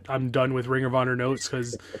before that I'm done with Ring of Honor notes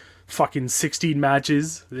because fucking 16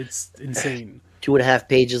 matches. It's insane. 2.5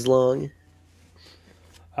 pages long.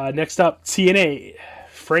 Next up, TNA.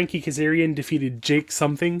 Frankie Kazarian defeated Jake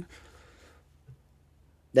something.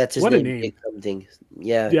 That's his what name. A name. Jake something.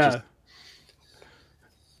 Yeah. Yeah.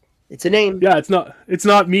 It's a name. Yeah, it's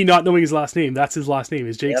not me not knowing his last name. That's his last name,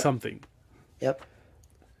 is Jake something. Yep.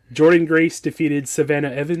 Jordan Grace defeated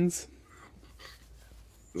Savannah Evans.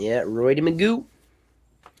 Yeah, Roy to Magoo.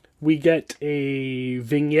 we get a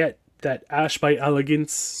vignette that Ash by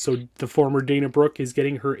Elegance, so the former Dana Brooke, is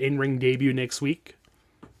getting her in-ring debut next week.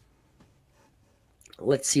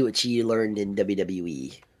 Let's see what she learned in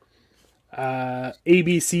WWE.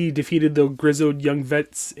 ABC defeated the Grizzled Young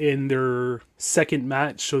Vets in their second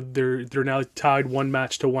match, so they're now tied 1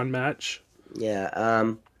 match to 1 match. Yeah,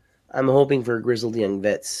 I'm hoping for a Grizzled Young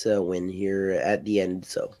Vets win here at the end.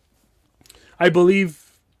 So I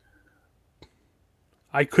believe,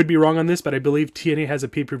 I could be wrong on this, but I believe TNA has a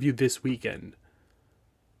pay-per-view this weekend.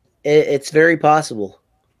 it's very possible.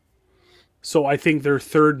 So I think their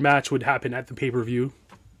third match would happen at the pay-per-view.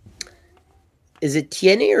 Is it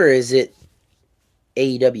TNA or is it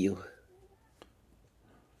AEW?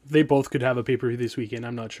 They both could have a pay-per-view this weekend.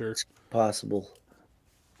 I'm not sure. It's possible.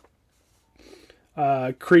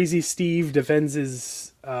 Crazy Steve defends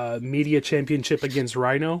his media championship against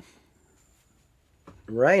Rhino.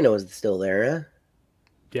 Rhino is still there, huh?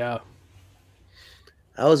 Yeah.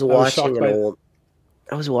 I was watching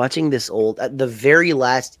this old, the very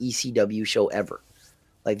last ECW show ever.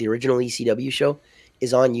 Like the original ECW show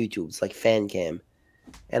is on YouTube. It's like fan cam.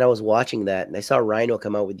 And I was watching that and I saw Rhino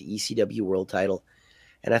come out with the ECW world title.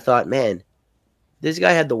 And I thought, man, this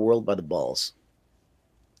guy had the world by the balls.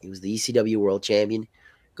 He was the ECW world champion.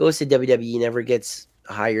 Goes to WWE, never gets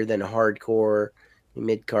higher than a hardcore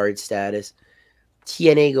mid-card status.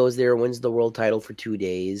 TNA goes there, wins the world title for 2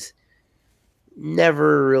 days.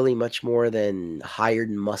 Never really much more than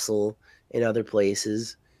hired muscle in other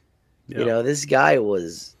places. Yep. You know, this guy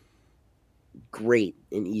was great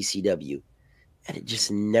in ECW. And it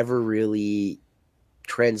just never really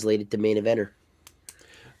translated to main eventer.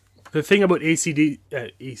 The thing about ECW,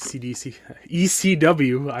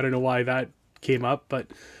 I don't know why that came up, but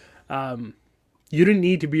you didn't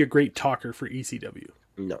need to be a great talker for ECW.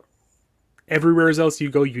 No. Everywhere else you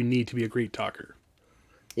go, you need to be a great talker.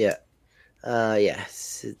 Yeah.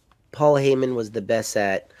 Yes. Paul Heyman was the best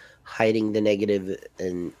at hiding the negative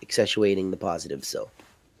and accentuating the positive, so.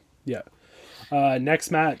 Yeah. Next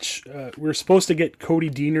match, we're supposed to get Cody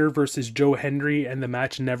Deaner versus Joe Hendry, and the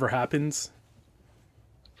match never happens.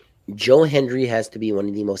 Joe Hendry has to be one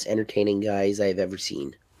of the most entertaining guys I've ever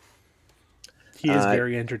seen. He is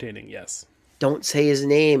very entertaining, yes. Don't say his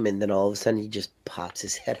name, and then all of a sudden he just pops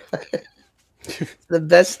his head on. It's the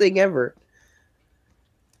best thing ever.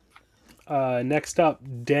 Next up,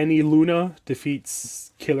 Danny Luna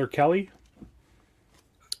defeats Killer Kelly.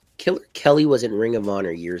 Killer Kelly was in Ring of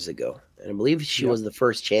Honor years ago, and I believe she was the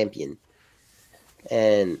first champion.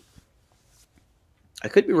 And I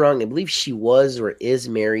could be wrong. I believe she was or is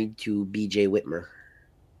married to BJ Whitmer.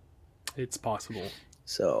 It's possible.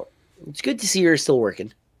 So it's good to see her still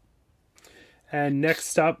working. And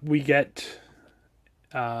next up, we get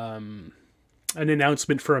an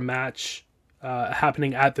announcement for a match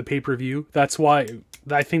happening at the pay-per-view. I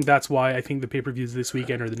think the pay-per-view is this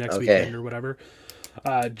weekend or the next weekend or whatever.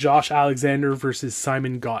 Josh Alexander versus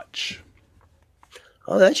Simon Gotch.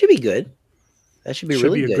 Oh, that should be good. That should be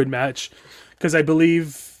really good. Should be a good match. Because I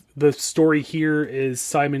believe the story here is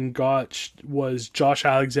Simon Gotch was Josh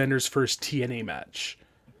Alexander's first TNA match.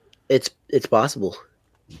 It's possible.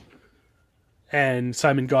 And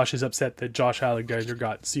Simon Gotch is upset that Josh Alexander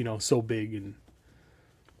got, so big. And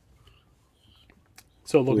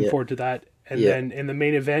so looking forward to that. And then in the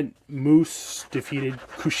main event, Moose defeated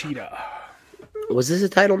Kushida. Was this a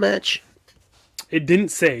title match? It didn't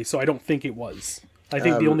say, so I don't think it was. I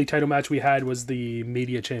think the only title match we had was the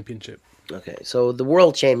media championship. Okay, so the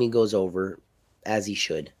world champion goes over, as he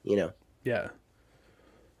should, Yeah.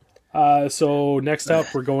 So next up,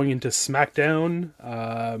 we're going into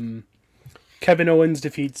SmackDown. Kevin Owens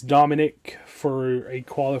defeats Dominic for a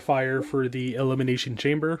qualifier for the Elimination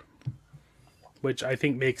Chamber, which I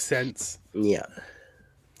think makes sense. Yeah.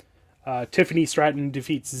 Tiffany Stratton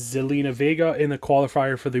defeats Zelina Vega in the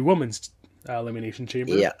qualifier for the Women's Elimination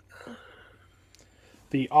Chamber. Yeah.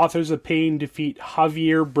 The Authors of Pain defeat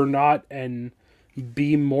Javier Bernat and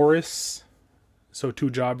B. Morris. So 2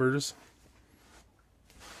 jobbers.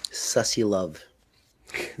 Sussy love.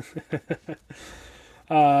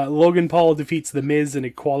 Logan Paul defeats The Miz in a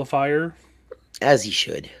qualifier. As he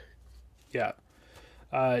should. Yeah.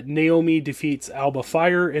 Naomi defeats Alba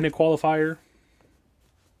Fire in a qualifier.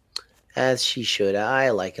 As she should. I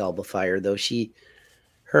like Alba Fire, though.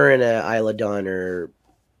 Her and Isla Dawn are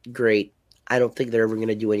great. I don't think they're ever going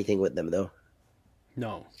to do anything with them, though.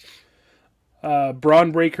 No.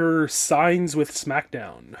 Braun Breaker signs with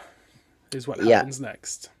SmackDown is what happens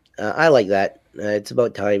next. I like that. It's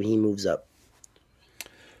about time he moves up.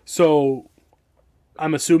 So,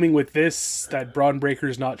 I'm assuming with this that Braun Breaker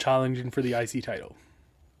is not challenging for the IC title.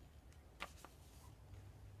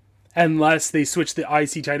 unless they switch the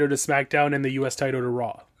IC title to SmackDown and the US title to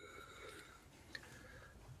Raw.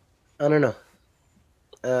 I don't know.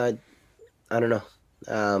 I don't know.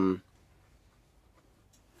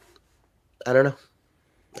 I don't know.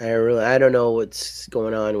 I don't know what's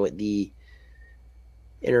going on with the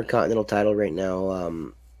Intercontinental title right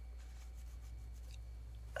now.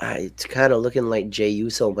 It's kind of looking like Jey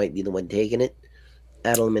Uso might be the one taking it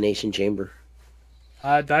at Elimination Chamber.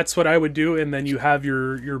 That's what I would do, and then you have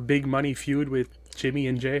your big money feud with Jimmy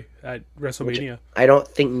and Jay at WrestleMania. Which I don't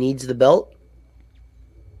think needs the belt.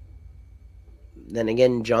 Then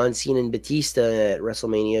again, John Cena and Batista at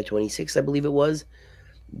WrestleMania 26, I believe it was,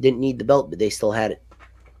 didn't need the belt, but they still had it.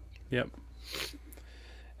 Yep.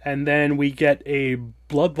 And then we get a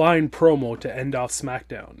Bloodline promo to end off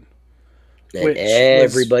SmackDown. And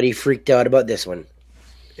everybody freaked out about this one.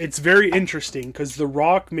 It's very interesting because The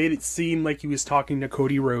Rock made it seem like he was talking to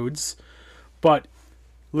Cody Rhodes, but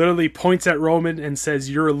literally points at Roman and says,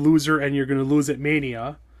 "You're a loser and you're going to lose at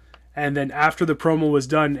Mania." And then after the promo was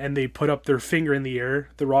done and they put up their finger in the air,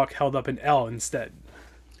 The Rock held up an L instead.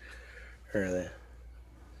 Or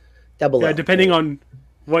double L. Depending on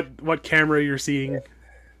what camera you're seeing.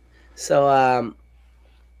 So,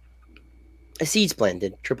 a seed's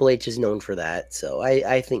planted. Triple H is known for that, so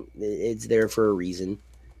I think it's there for a reason.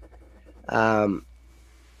 Wouldn't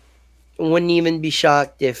even be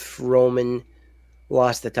shocked if Roman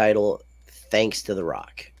lost the title thanks to The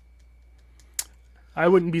Rock. I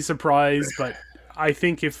wouldn't be surprised, but I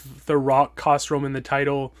think if The Rock cost Roman the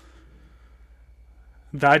title,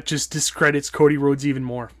 that just discredits Cody Rhodes even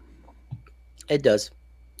more. It does.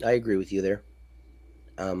 I agree with you there.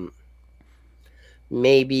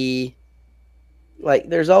 Maybe, like,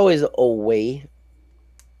 there's always a way.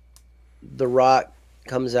 The Rock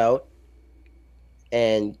comes out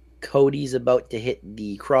and Cody's about to hit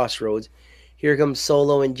the crossroads. Here comes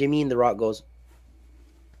Solo and Jimmy, and The Rock goes,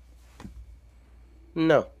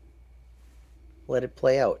 "No. Let it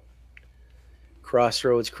play out.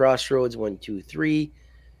 Crossroads, 1, 2, 3.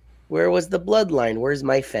 Where was the bloodline? Where's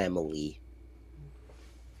my family?"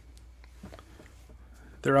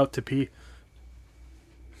 They're out to pee.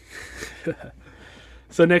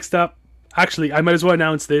 So next up, actually, I might as well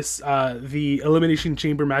announce this. The Elimination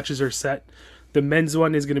Chamber matches are set. The men's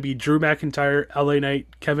one is going to be Drew McIntyre, LA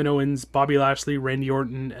Knight, Kevin Owens, Bobby Lashley, Randy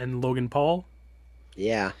Orton, and Logan Paul.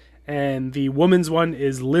 Yeah. And the women's one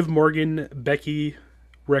is Liv Morgan, Becky,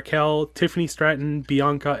 Raquel, Tiffany Stratton,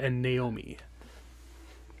 Bianca, and Naomi.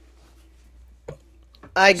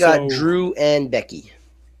 I got Drew and Becky.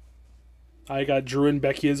 I got Drew and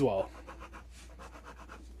Becky as well.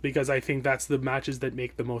 Because I think that's the matches that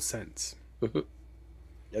make the most sense.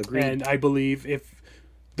 Agreed. And I believe if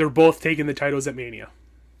they're both taking the titles at Mania.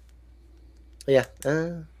 Yeah.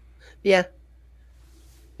 Yeah.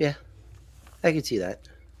 I could see that.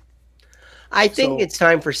 I think it's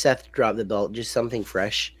time for Seth to drop the belt. Just something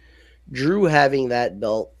fresh. Drew having that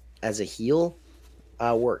belt as a heel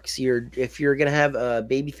works. If you're going to have a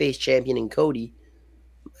babyface champion in Cody,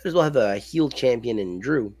 might as well have a heel champion in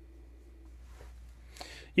Drew.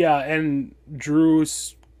 Yeah, and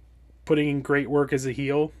Drew's putting in great work as a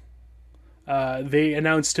heel. They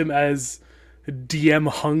announced him as DM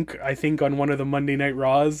Hunk, I think, on one of the Monday Night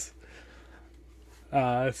Raws.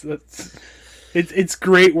 So it's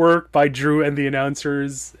great work by Drew and the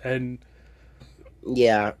announcers, and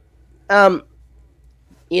yeah,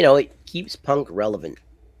 it keeps Punk relevant.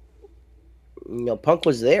 Punk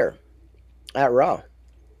was there at Raw.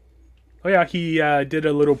 Oh yeah, he did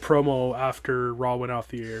a little promo after Raw went off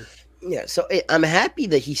the air. Yeah, so I'm happy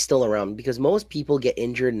that he's still around because most people get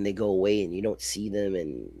injured and they go away and you don't see them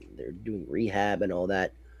and they're doing rehab and all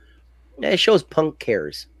that. It shows Punk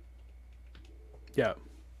cares. Yeah.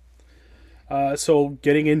 So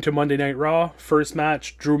getting into Monday Night Raw, first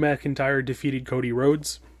match, Drew McIntyre defeated Cody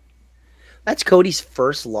Rhodes. That's Cody's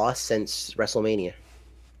first loss since WrestleMania.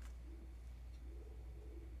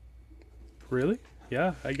 Really?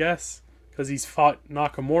 Yeah, I guess. Because he's fought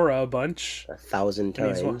Nakamura a bunch. 1,000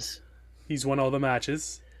 times. He's won all the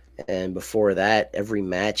matches. And before that, every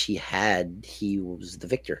match he had, he was the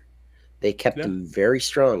victor. They kept him very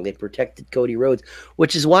strong. They protected Cody Rhodes,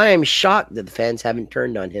 which is why I'm shocked that the fans haven't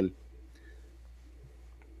turned on him.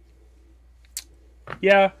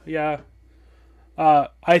 Yeah.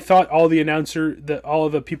 I thought all of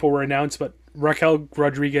the people were announced, but Raquel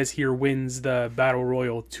Rodriguez here wins the Battle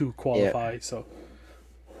Royal to qualify. So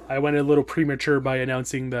I went a little premature by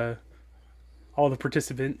announcing all the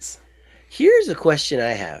participants. Here's a question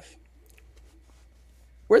I have.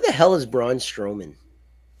 Where the hell is Braun Strowman?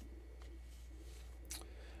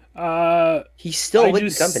 He's still with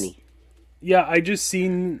the company. Yeah, I just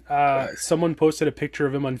seen someone posted a picture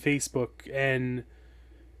of him on Facebook, and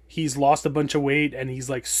he's lost a bunch of weight, and he's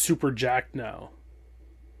like super jacked now.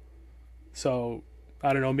 So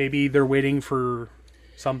I don't know. Maybe they're waiting for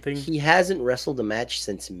something. He hasn't wrestled a match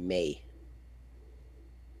since May.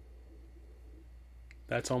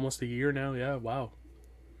 That's almost a year now. Yeah, wow.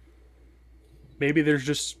 Maybe there's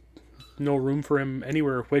just no room for him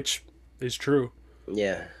anywhere, which is true.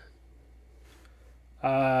 Yeah.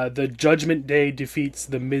 The Judgment Day defeats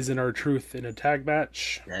the Miz and R-Truth in a tag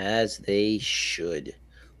match. As they should.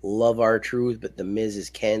 Love R-Truth, but the Miz is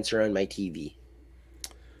cancer on my TV.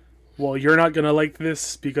 Well, you're not going to like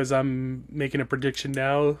this because I'm making a prediction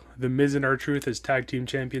now. The Miz and R-Truth as tag team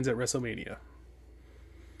champions at WrestleMania.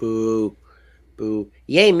 Boo. Boo.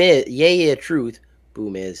 Yay, Miz. Yay, Truth. Boo,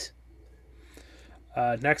 Miz.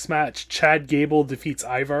 Next match, Chad Gable defeats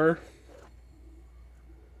Ivar.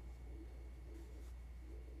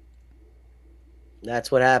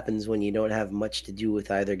 That's what happens when you don't have much to do with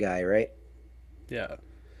either guy, right? Yeah.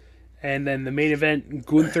 And then the main event,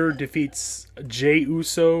 Gunther defeats Jey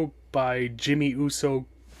Uso by Jimmy Uso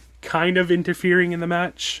kind of interfering in the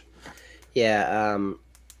match. Yeah,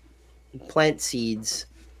 plant seeds.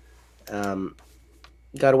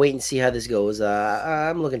 Gotta wait and see how this goes.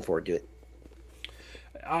 I'm looking forward to it.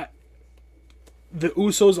 The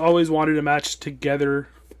Usos always wanted a match together,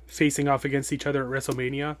 facing off against each other at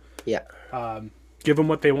WrestleMania. Yeah. Give them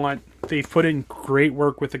what they want. They've put in great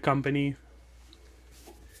work with the company.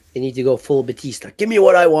 They need to go full Batista. Give me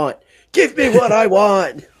what I want. Give me what I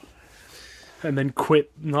want. And then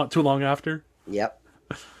quit not too long after. Yep.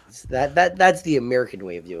 That's the American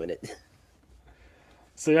way of doing it.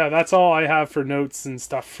 So yeah, that's all I have for notes and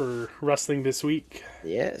stuff for wrestling this week.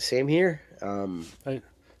 Yeah, same here.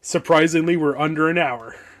 Surprisingly, we're under an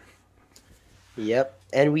hour. Yep.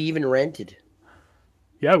 And we even rented.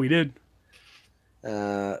 Yeah, we did.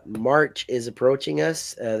 March is approaching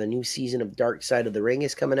us. The new season of Dark Side of the Ring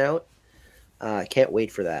is coming out. Can't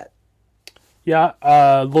wait for that. Yeah,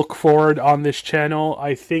 look forward on this channel.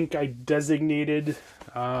 I think I designated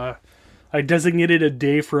a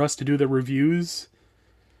day for us to do the reviews.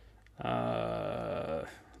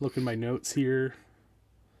 Look at my notes here.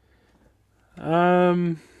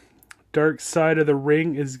 Dark Side of the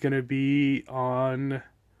Ring is going to be on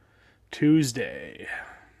Tuesday.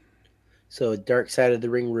 So Dark Side of the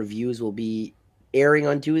Ring reviews will be airing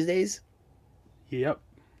on Tuesdays? Yep.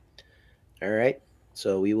 All right.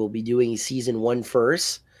 So we will be doing season 1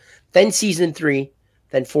 first, then season 3,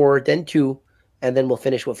 then 4, then 2, and then we'll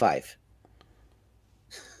finish with 5.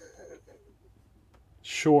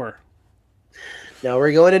 Sure. Now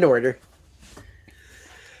we're going in order.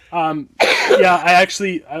 Yeah,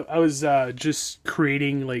 I was just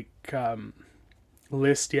creating like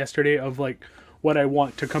list yesterday of like what I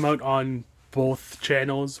want to come out on both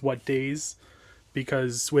channels, what days,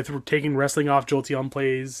 because with taking wrestling off Joelteon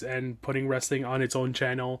Plays and putting wrestling on its own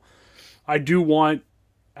channel, I do want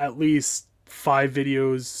at least 5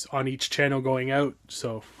 videos on each channel going out,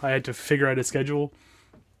 so I had to figure out a schedule.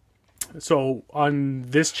 So on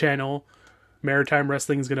this channel, Maritime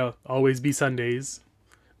Wrestling is going to always be Sundays.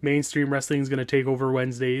 Mainstream Wrestling is going to take over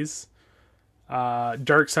Wednesdays.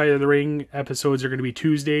 Dark Side of the Ring episodes are going to be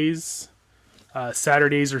Tuesdays.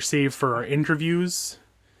 Saturdays are saved for our interviews.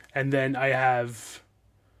 And then I have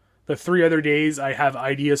the 3 other days, I have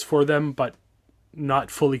ideas for them, but not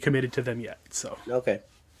fully committed to them yet. So Okay.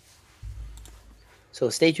 So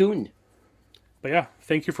stay tuned. But yeah,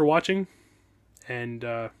 thank you for watching. And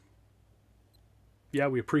yeah,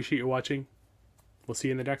 we appreciate you watching. We'll see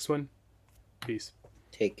you in the next one. Peace.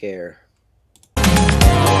 Take care.